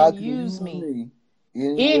God can use me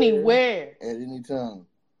anywhere at any time.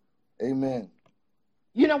 Amen.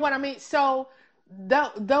 You know what I mean? So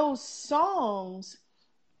those songs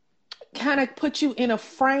kind of put you in a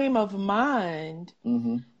frame of mind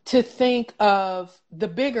to think of the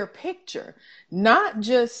bigger picture, not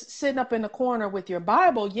just sitting up in the corner with your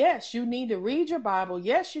Bible. Yes, you need to read your Bible.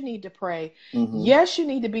 Yes, you need to pray. Yes, you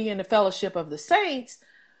need to be in the fellowship of the saints.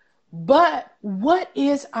 But what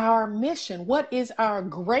is our mission? What is our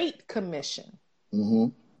Great Commission?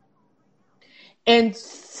 And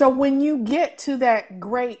so when you get to that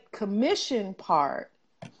Great Commission part,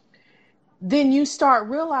 then you start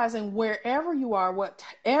realizing wherever you are,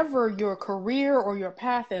 whatever your career or your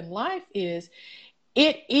path in life is,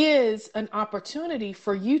 it is an opportunity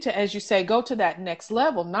for you to, as you say, go to that next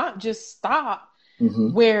level, not just stop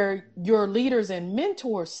where your leaders and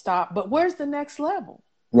mentors stop, but where's the next level?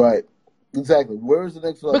 Right. Exactly. Where's the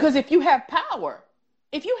next level? Because if you have power,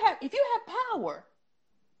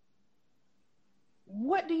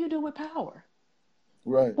 what do you do with power?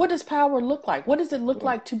 Right. What does power look like? What does it look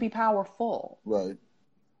like to be powerful? Right.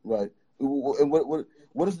 Right. And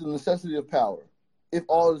what is the necessity of power if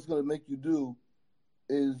all it's going to make you do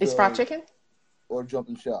is fried chicken or jump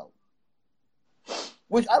and shout?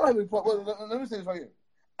 Which I don't have any problem. Let me say this right here.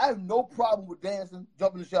 I have no problem with dancing,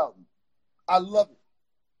 jumping, and shouting. I love it.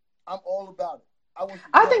 I'm all about it.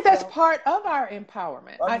 I think that's part of our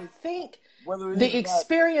empowerment. I think the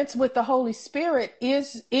experience with the Holy Spirit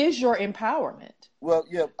is your empowerment. Well,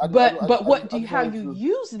 yeah. But how you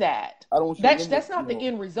use that? That's not the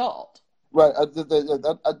end result. Right. I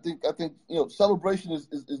think celebration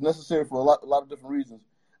is necessary for a lot of different reasons.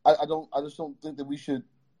 I just don't think that we should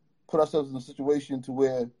put ourselves in a situation to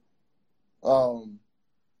where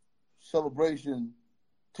celebration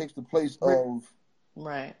takes the place of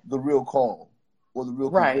the real call or the real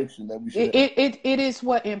conviction that we should have. It is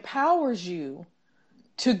what empowers you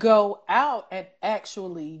to go out and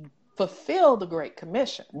actually fulfill the Great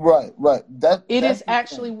Commission. Right. It That's is the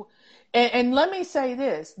actually, thing. and let me say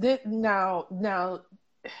this, that now,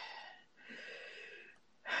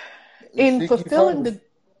 in Seek ye fulfilling first. the,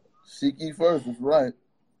 Seek ye first. That's right.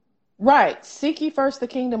 right, seek ye first the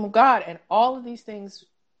kingdom of God, and all of these things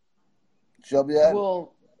Shall be added.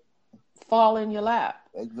 will fall in your lap.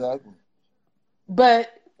 Exactly. But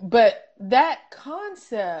that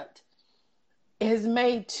concept has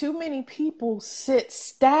made too many people sit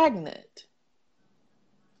stagnant.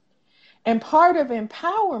 And part of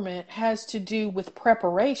empowerment has to do with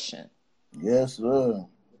preparation. Yes, sir.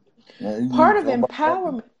 Now, you Part can of talk about that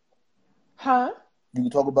one. empowerment, huh? You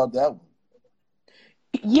can talk about that one.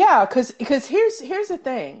 Yeah, because here's the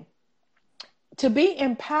thing. To be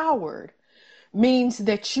empowered means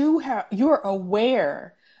that you're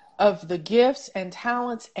aware of the gifts and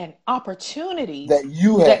talents and opportunities That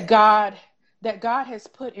you that have. God has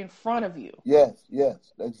put in front of you. Yes,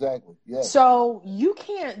 exactly. Yes. So you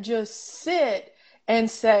can't just sit and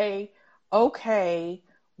say, okay,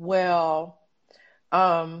 well,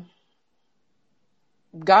 God's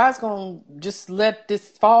going to just let this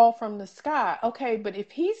fall from the sky. Okay, but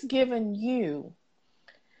if he's given you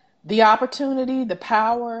the opportunity, the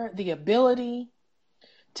power, the ability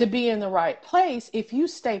to be in the right place, if you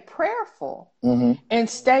stay prayerful and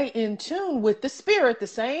stay in tune with the Spirit, the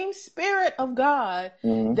same Spirit of God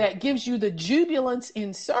that gives you the jubilance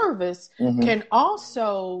in service can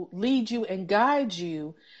also lead you and guide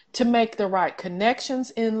you to make the right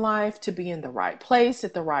connections in life, to be in the right place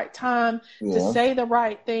at the right time, to say the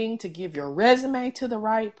right thing, to give your resume to the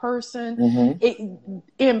right person.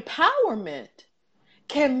 Empowerment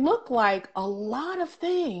can look like a lot of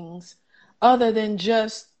things other than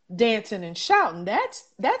just dancing and shouting. That's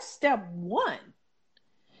step one,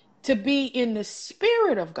 to be in the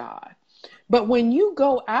Spirit of God. But when you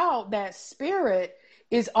go out, that Spirit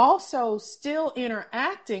is also still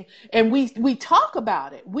interacting, and we talk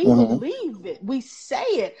about it, we believe it, we say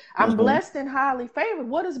it. I'm blessed and highly favored.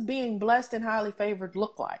 What does being blessed and highly favored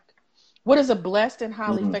look like? What is a blessed and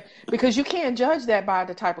highly favored? Because you can't judge that by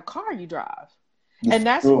the type of car you drive. And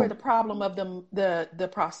that's where the problem of the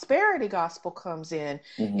prosperity gospel comes in,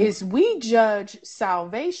 is we judge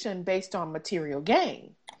salvation based on material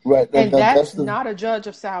gain. Right. And that's not a judge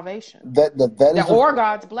of salvation. That is or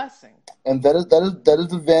God's blessing. And that is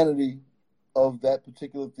the vanity of that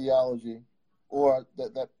particular theology, or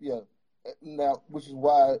that now, which is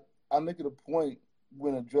why I make it a point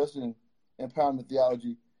when addressing empowerment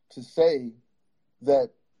theology to say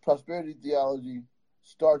that prosperity theology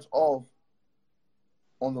starts off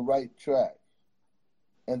on the right track,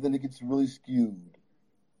 and then it gets really skewed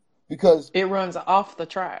because it runs off the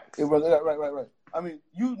tracks. It runs right. I mean,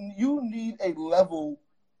 you need a level.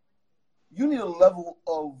 You need a level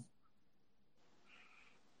of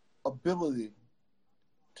ability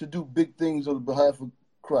to do big things on behalf of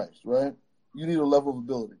Christ, right? You need a level of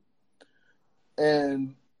ability,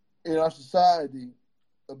 and in our society,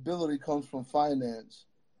 ability comes from finance.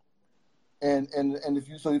 And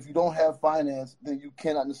if you don't have finance, then you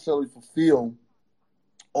cannot necessarily fulfill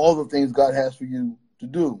all the things God has for you to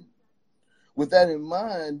do. With that in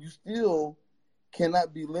mind, you still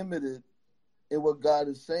cannot be limited in what God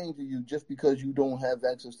is saying to you just because you don't have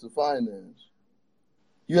access to finance.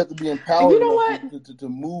 You have to be empowered enough to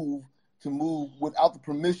move without the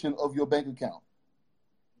permission of your bank account.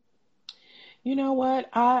 You know what?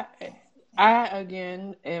 I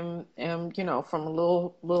again am from a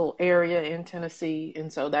little area in Tennessee, and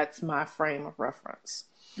so that's my frame of reference.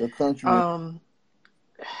 The country.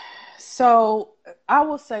 So I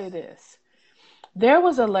will say this: there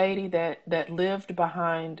was a lady that lived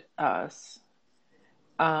behind us,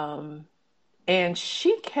 and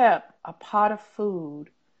she kept a pot of food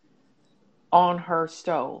on her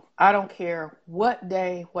stove. I don't care what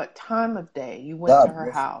day, what time of day you went to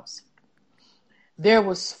her house. There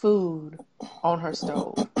was food on her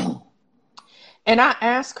stove. And I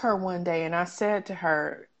asked her one day, and I said to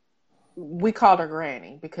her, we called her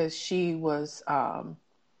Granny because she was, a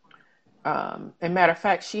matter of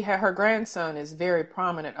fact, her grandson is very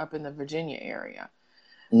prominent up in the Virginia area.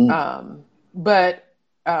 But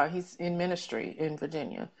he's in ministry in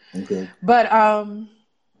Virginia. Okay. But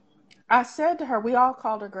I said to her, we all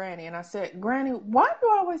called her Granny, and I said, Granny, why do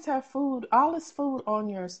you always have all this food on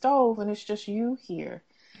your stove, and it's just you here?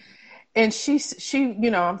 And she,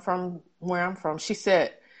 I'm from where I'm from. She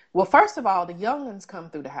said, well, first of all, the youngins come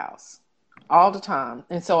through the house all the time.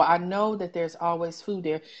 And so I know that there's always food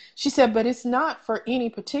there. She said, but it's not for any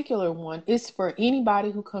particular one. It's for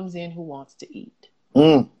anybody who comes in who wants to eat.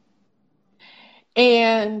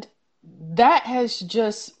 And that has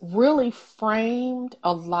just really framed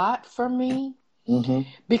a lot for me Mm-hmm.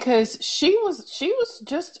 because she was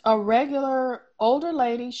just a regular older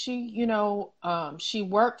lady. She, she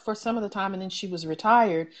worked for some of the time and then she was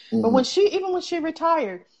retired. But Mm-hmm. even when she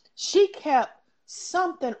retired, she kept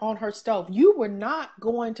something on her stove. You were not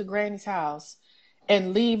going to Granny's house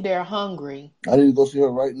and leave there hungry. I need to go see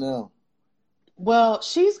her right now. Well,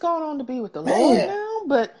 she's gone on to be with the Lord Man, now,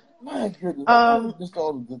 but my goodness, I um missed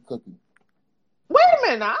all the good cooking. wait a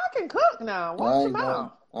minute, now I can cook now. I Watch your ain't going.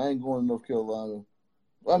 mouth. I ain't going to North Carolina.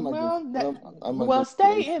 I might go. Well, I might go stay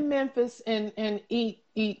Croatia. in Memphis and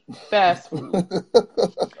eat fast food.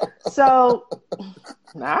 So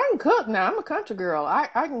now I can cook. Now I'm a country girl. I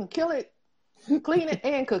can kill it, clean it,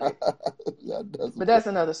 and cook it. That doesn't. But that's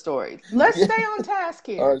another story. Let's Yeah. stay on task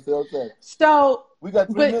All here. right, stay on task. So, We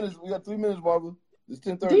got 3 but minutes. We got 3 minutes, Barbara. It's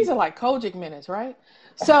 10:30. these are like Kojic minutes, right?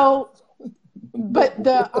 So, No, but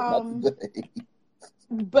the not today.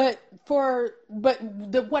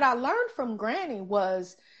 what I learned from Granny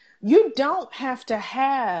was you don't have to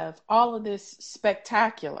have all of this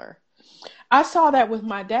spectacular. I saw that with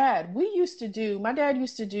my dad. My dad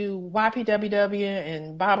used to do YPWW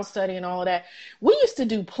and Bible study and all of that. We used to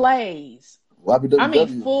do plays. I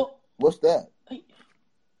mean, YPWW. What's that?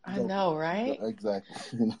 I know, right?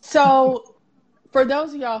 Exactly. So, for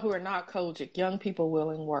those of y'all who are not Kojic, young people,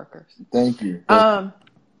 willing workers. Thank you.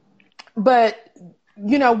 But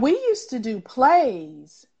we used to do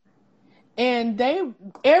plays, and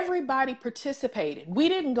everybody participated. We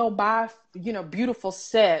didn't go buy, beautiful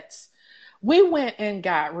sets. We went and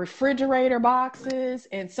got refrigerator boxes,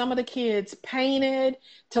 and some of the kids painted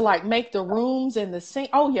to like make the rooms and the sink.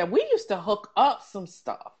 Oh yeah, we used to hook up some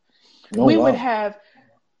stuff. Oh We would wow. have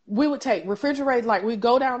we would take refrigerator, like we'd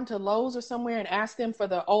go down to Lowe's or somewhere and ask them for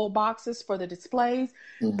the old boxes for the displays,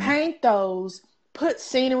 Mm-hmm. paint those, put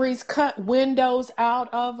sceneries, cut windows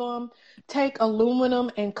out of them, take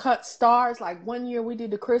aluminum and cut stars. Like one year we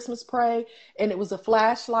did the Christmas parade and it was a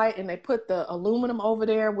flashlight and they put the aluminum over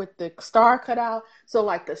there with the star cut out. So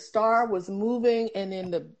like the star was moving and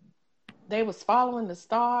then they was following the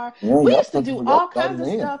star. Yeah, We y'all used to country do folk all got kinds it of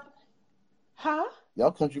in. stuff. Huh?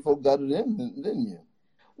 Y'all country folk got it in, didn't you?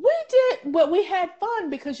 We did, but we had fun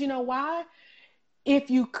because you know why? If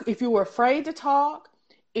you were afraid to talk,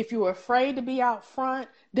 if you were afraid to be out front,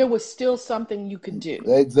 there was still something you could do.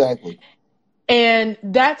 Exactly. And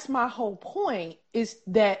that's my whole point, is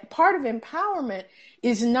that part of empowerment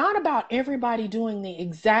is not about everybody doing the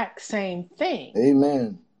exact same thing.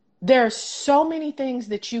 Amen. There are so many things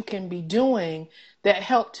that you can be doing that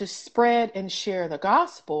help to spread and share the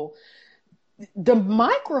gospel. The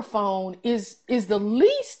microphone is the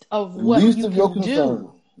least of what Least you of your can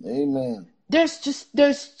concern. do. Amen.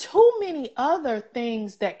 There's too many other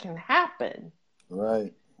things that can happen.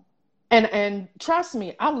 Right. And trust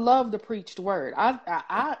me, I love the preached word.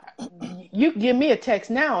 You give me a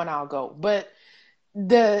text now and I'll go. But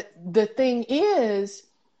the thing is,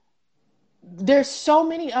 there's so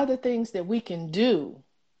many other things that we can do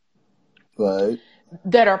Right.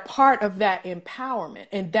 that are part of that empowerment.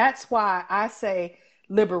 And that's why I say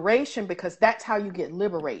liberation, because that's how you get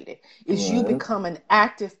liberated, is you Right. become an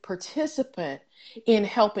active participant in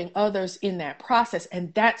helping others in that process.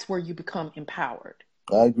 And that's where you become empowered.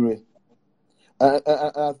 I agree.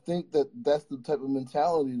 I think that's the type of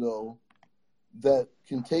mentality, though, that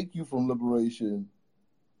can take you from liberation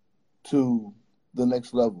to the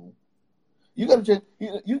next level. You got to change.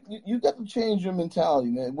 You got to change your mentality,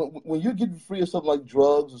 man. When you're getting free of something like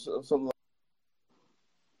drugs or something like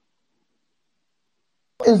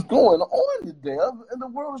is going on today, and the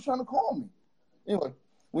world is trying to call me. Anyway,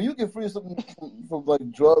 when you get free of something from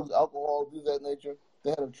like drugs, alcohol, things of that nature,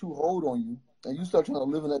 that had a true hold on you, and you start trying to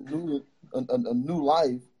live in that a new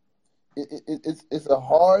life, it's a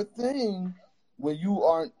hard thing when you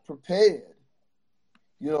aren't prepared.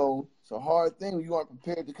 It's a hard thing when you aren't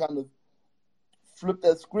prepared to kind of flip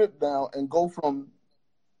that script now and go from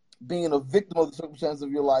being a victim of the circumstances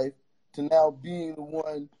of your life to now being the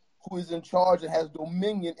one who is in charge and has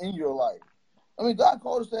dominion in your life. I mean, God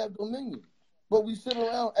called us to have dominion, but we sit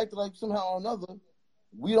around acting like somehow or another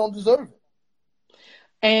we don't deserve it.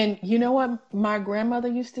 And you know what my grandmother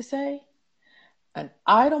used to say? An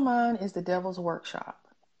idle mind is the devil's workshop.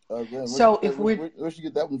 So Where'd she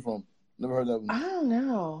get that one from? Never heard that one. I don't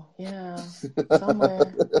know. Yeah,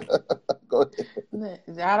 somewhere. Go ahead.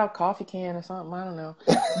 Out of a coffee can or something. I don't know.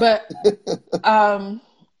 But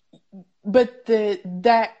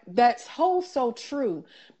that's so true,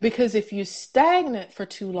 because if you're stagnant for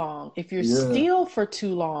too long, if you're still for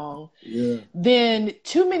too long, then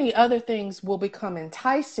too many other things will become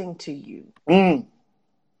enticing to you.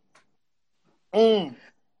 Mm.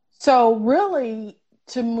 So really,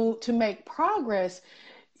 to make progress,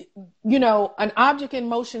 an object in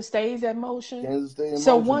motion stays in motion. Kansas stay in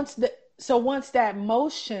So motion. once that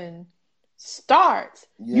motion starts,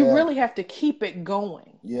 you Yeah. really have to keep it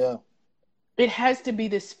going. Yeah. It has to be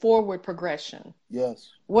this forward progression.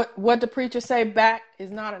 Yes. What the preacher say, back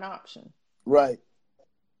is not an option. Right.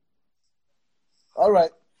 All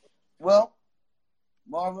right. Well,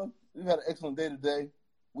 Marva, we've had an excellent day today.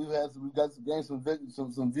 We've got to gain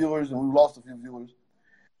some viewers, and we've lost a few viewers.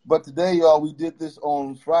 But today, y'all, we did this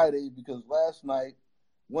on Friday because last night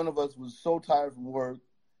one of us was so tired from work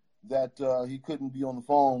that he couldn't be on the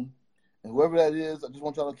phone. And whoever that is, I just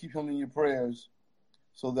want y'all to keep him in your prayers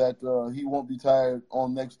so that he won't be tired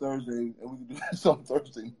on next Thursday, and we can do this on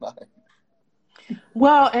Thursday night.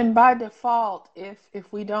 Well, and by default, if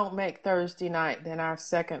we don't make Thursday night, then our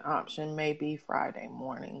second option may be Friday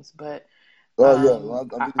mornings. But Oh yeah, well,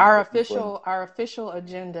 our official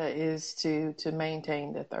agenda is to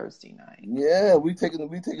maintain the Thursday night. Yeah, we taking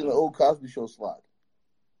the old Cosby Show slot.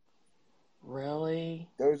 Really?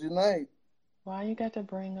 Thursday night. Why you got to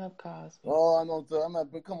bring up Cosby? Oh, I know. I'm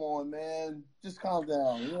not. Come on, man. Just calm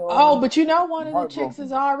down. But one of the chicks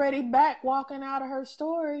is already back walking out of her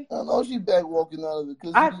story. I know she's back walking out of it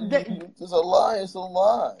because it's a lie. It's a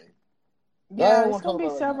lie. Yeah, it's gonna be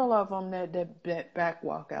several of them that back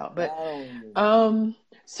walk out. But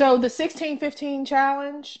so the 16-15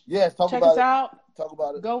 challenge. Yes, check us out. Talk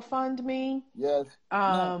about it. GoFundMe. Yes.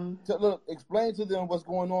 Look, explain to them what's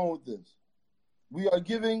going on with this.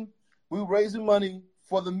 We're raising money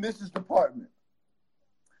for the missions department.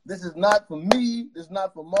 This is not for me. This is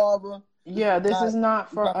not for Marva. This is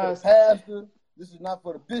not for us. For the pastor. This is not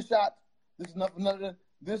for the bishop. This is not for none of that.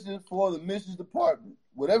 This is for the missions department.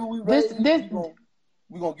 Whatever we raise,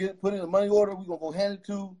 we're gonna put in a money order. We're gonna go hand it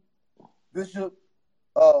to Bishop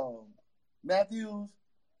Matthews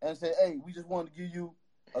and say, "Hey, we just wanted to give you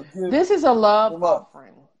a gift." This is a love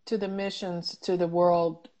offering to the missions, to the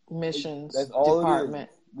world missions department.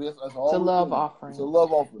 It's a love offering. It's a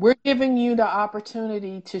love offering. We're giving you the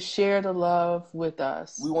opportunity to share the love with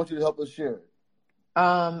us. We want you to help us share it.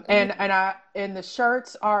 And the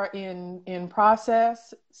shirts are in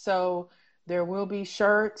process, so there will be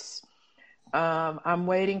shirts. I'm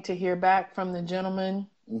waiting to hear back from the gentleman.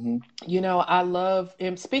 Mm-hmm. I love,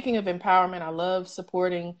 and speaking of empowerment, I love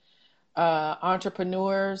supporting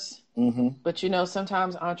entrepreneurs. Mm-hmm. But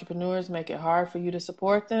sometimes entrepreneurs make it hard for you to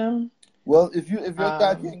support them. Well, if your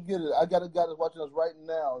guy can't get it, I got a guy that's watching us right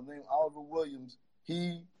now named Oliver Williams.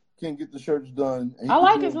 He can get the shirts done. I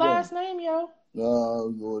like his last name, yo.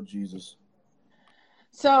 Oh, Lord Jesus.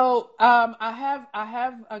 So I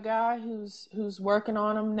have a guy who's working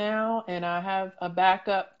on them now, and I have a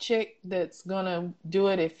backup chick that's gonna do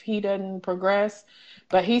it if he doesn't progress.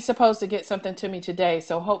 But he's supposed to get something to me today,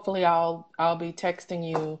 so hopefully I'll be texting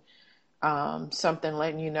you something,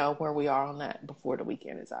 letting you know where we are on that before the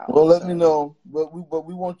weekend is out. Well, let me know. But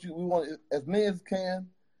we want as many as can.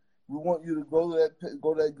 We want you to go to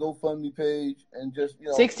that GoFundMe page and just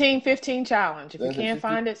 16-15 challenge. If you can't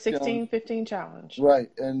find it, 16-15 challenge. Right,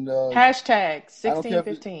 and hashtag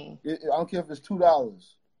 16-15. I don't care if it's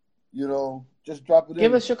 $2. Just drop it in.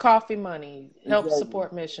 Give us your coffee money. Help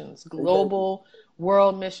support missions, global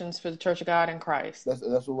world missions for the Church of God in Christ. That's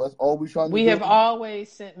all we're trying to do. We have always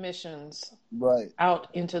sent missions out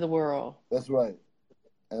into the world. That's right,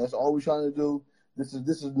 and that's all we're trying to do. This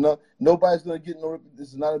is not. Nobody's gonna get no. This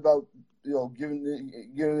is not about giving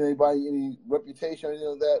anybody any reputation or anything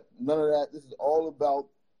like that. None of that. This is all about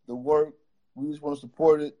the work. We just want to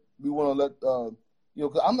support it. We want to let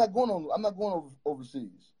because I'm not going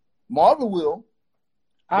overseas. Marvin will.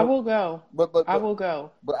 I will go. But I will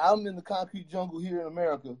go. But I'm in the concrete jungle here in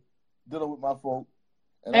America, dealing with my folk.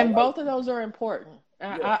 And both of those are important.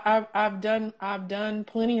 Yeah. I've done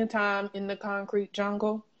plenty of time in the concrete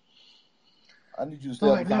jungle. I need you to stay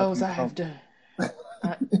Lord knows I have done.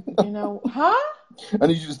 I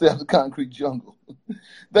need you to stay out of the concrete jungle.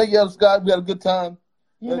 Thank you, Scott. We had a good time.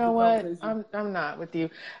 You know what? I'm not with you.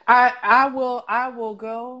 I will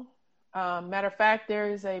go. Matter of fact, there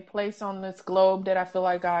is a place on this globe that I feel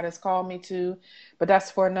like God has called me to, but that's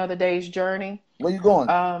for another day's journey. Where you going?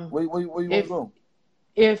 Where you want to go?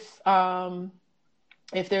 If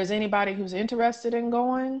there's anybody who's interested in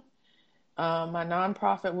going, my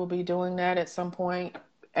nonprofit will be doing that at some point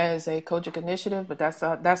as a Kojic initiative, but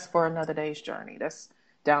that's for another day's journey. That's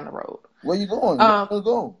down the road. Where you going? Where you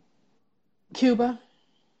go? Cuba.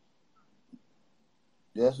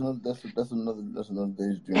 Yeah, that's another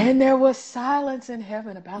day's journey. And there was silence in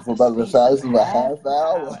heaven about the silence of a half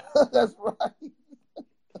hour. That's right.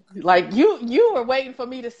 Like you were waiting for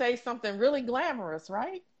me to say something really glamorous,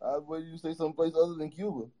 right? I was waiting you to say someplace other than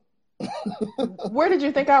Cuba. Where did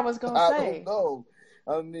you think I was gonna I don't say? know.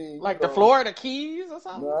 I mean, Like the Florida Keys or no,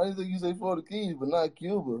 something? I didn't think you say Florida Keys, but not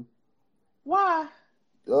Cuba. Why?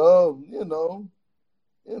 Oh,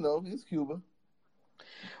 it's Cuba.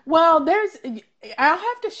 Well, I'll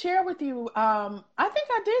have to share with you. I think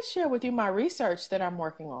I did share with you my research that I'm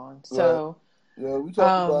working on. Right. So, Yeah, we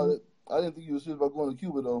talked about um, it. I didn't think you were serious about going to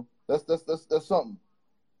Cuba though. That's something.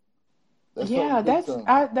 That's something yeah, big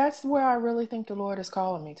time. that's where I really think the Lord is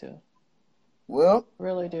calling me to. Well,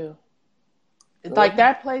 Really do. Like well,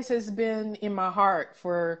 that place has been in my heart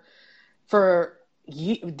for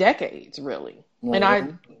decades, really. And I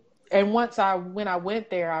well, and once when I went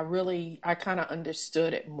there, I kind of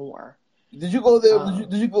understood it more. did you go there? Um,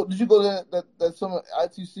 Did you go there that summer?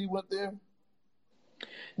 ITC went there.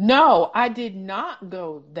 no, I did not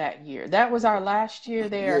go that year. That was our last year Yeah,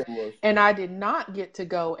 there, it was. and I did not get to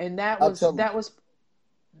go. And I tell them.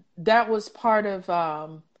 that was part of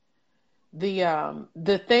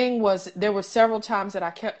the thing was there were several times that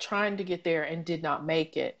I kept trying to get there and did not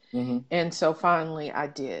make it. Mm-hmm. And so finally I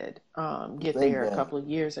did get Thank there a God. couple of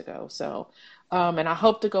years ago. So and I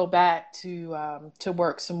hope to go back to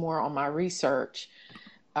work some more on my research.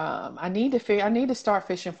 I need to start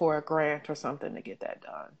fishing for a grant or something to get that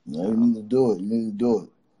done. No, you So need to do it. You need to do it.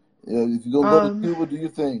 Yeah, if you're gonna go to um Cuba, do your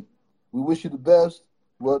thing. We wish you the best.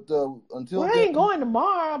 But well, until I ain't then, going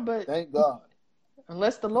tomorrow, but thank God.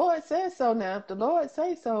 unless the Lord says so. Now if the Lord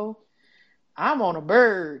say so, I'm on a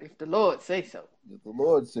bird if the Lord say so. If the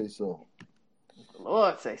Lord say so. If the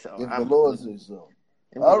Lord say so, If the I'm Lord say so.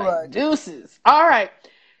 and be All like right. deuces. All right.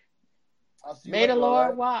 I'll see you May the later. All Lord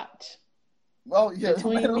right. watch Oh yeah,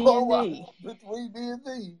 between me and thee between me and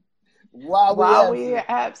thee, while we while we absent, are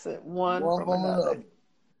absent one one from from another. another.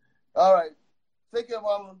 All right. Take care,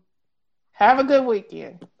 Mama. Have a good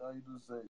weekend. You do the same.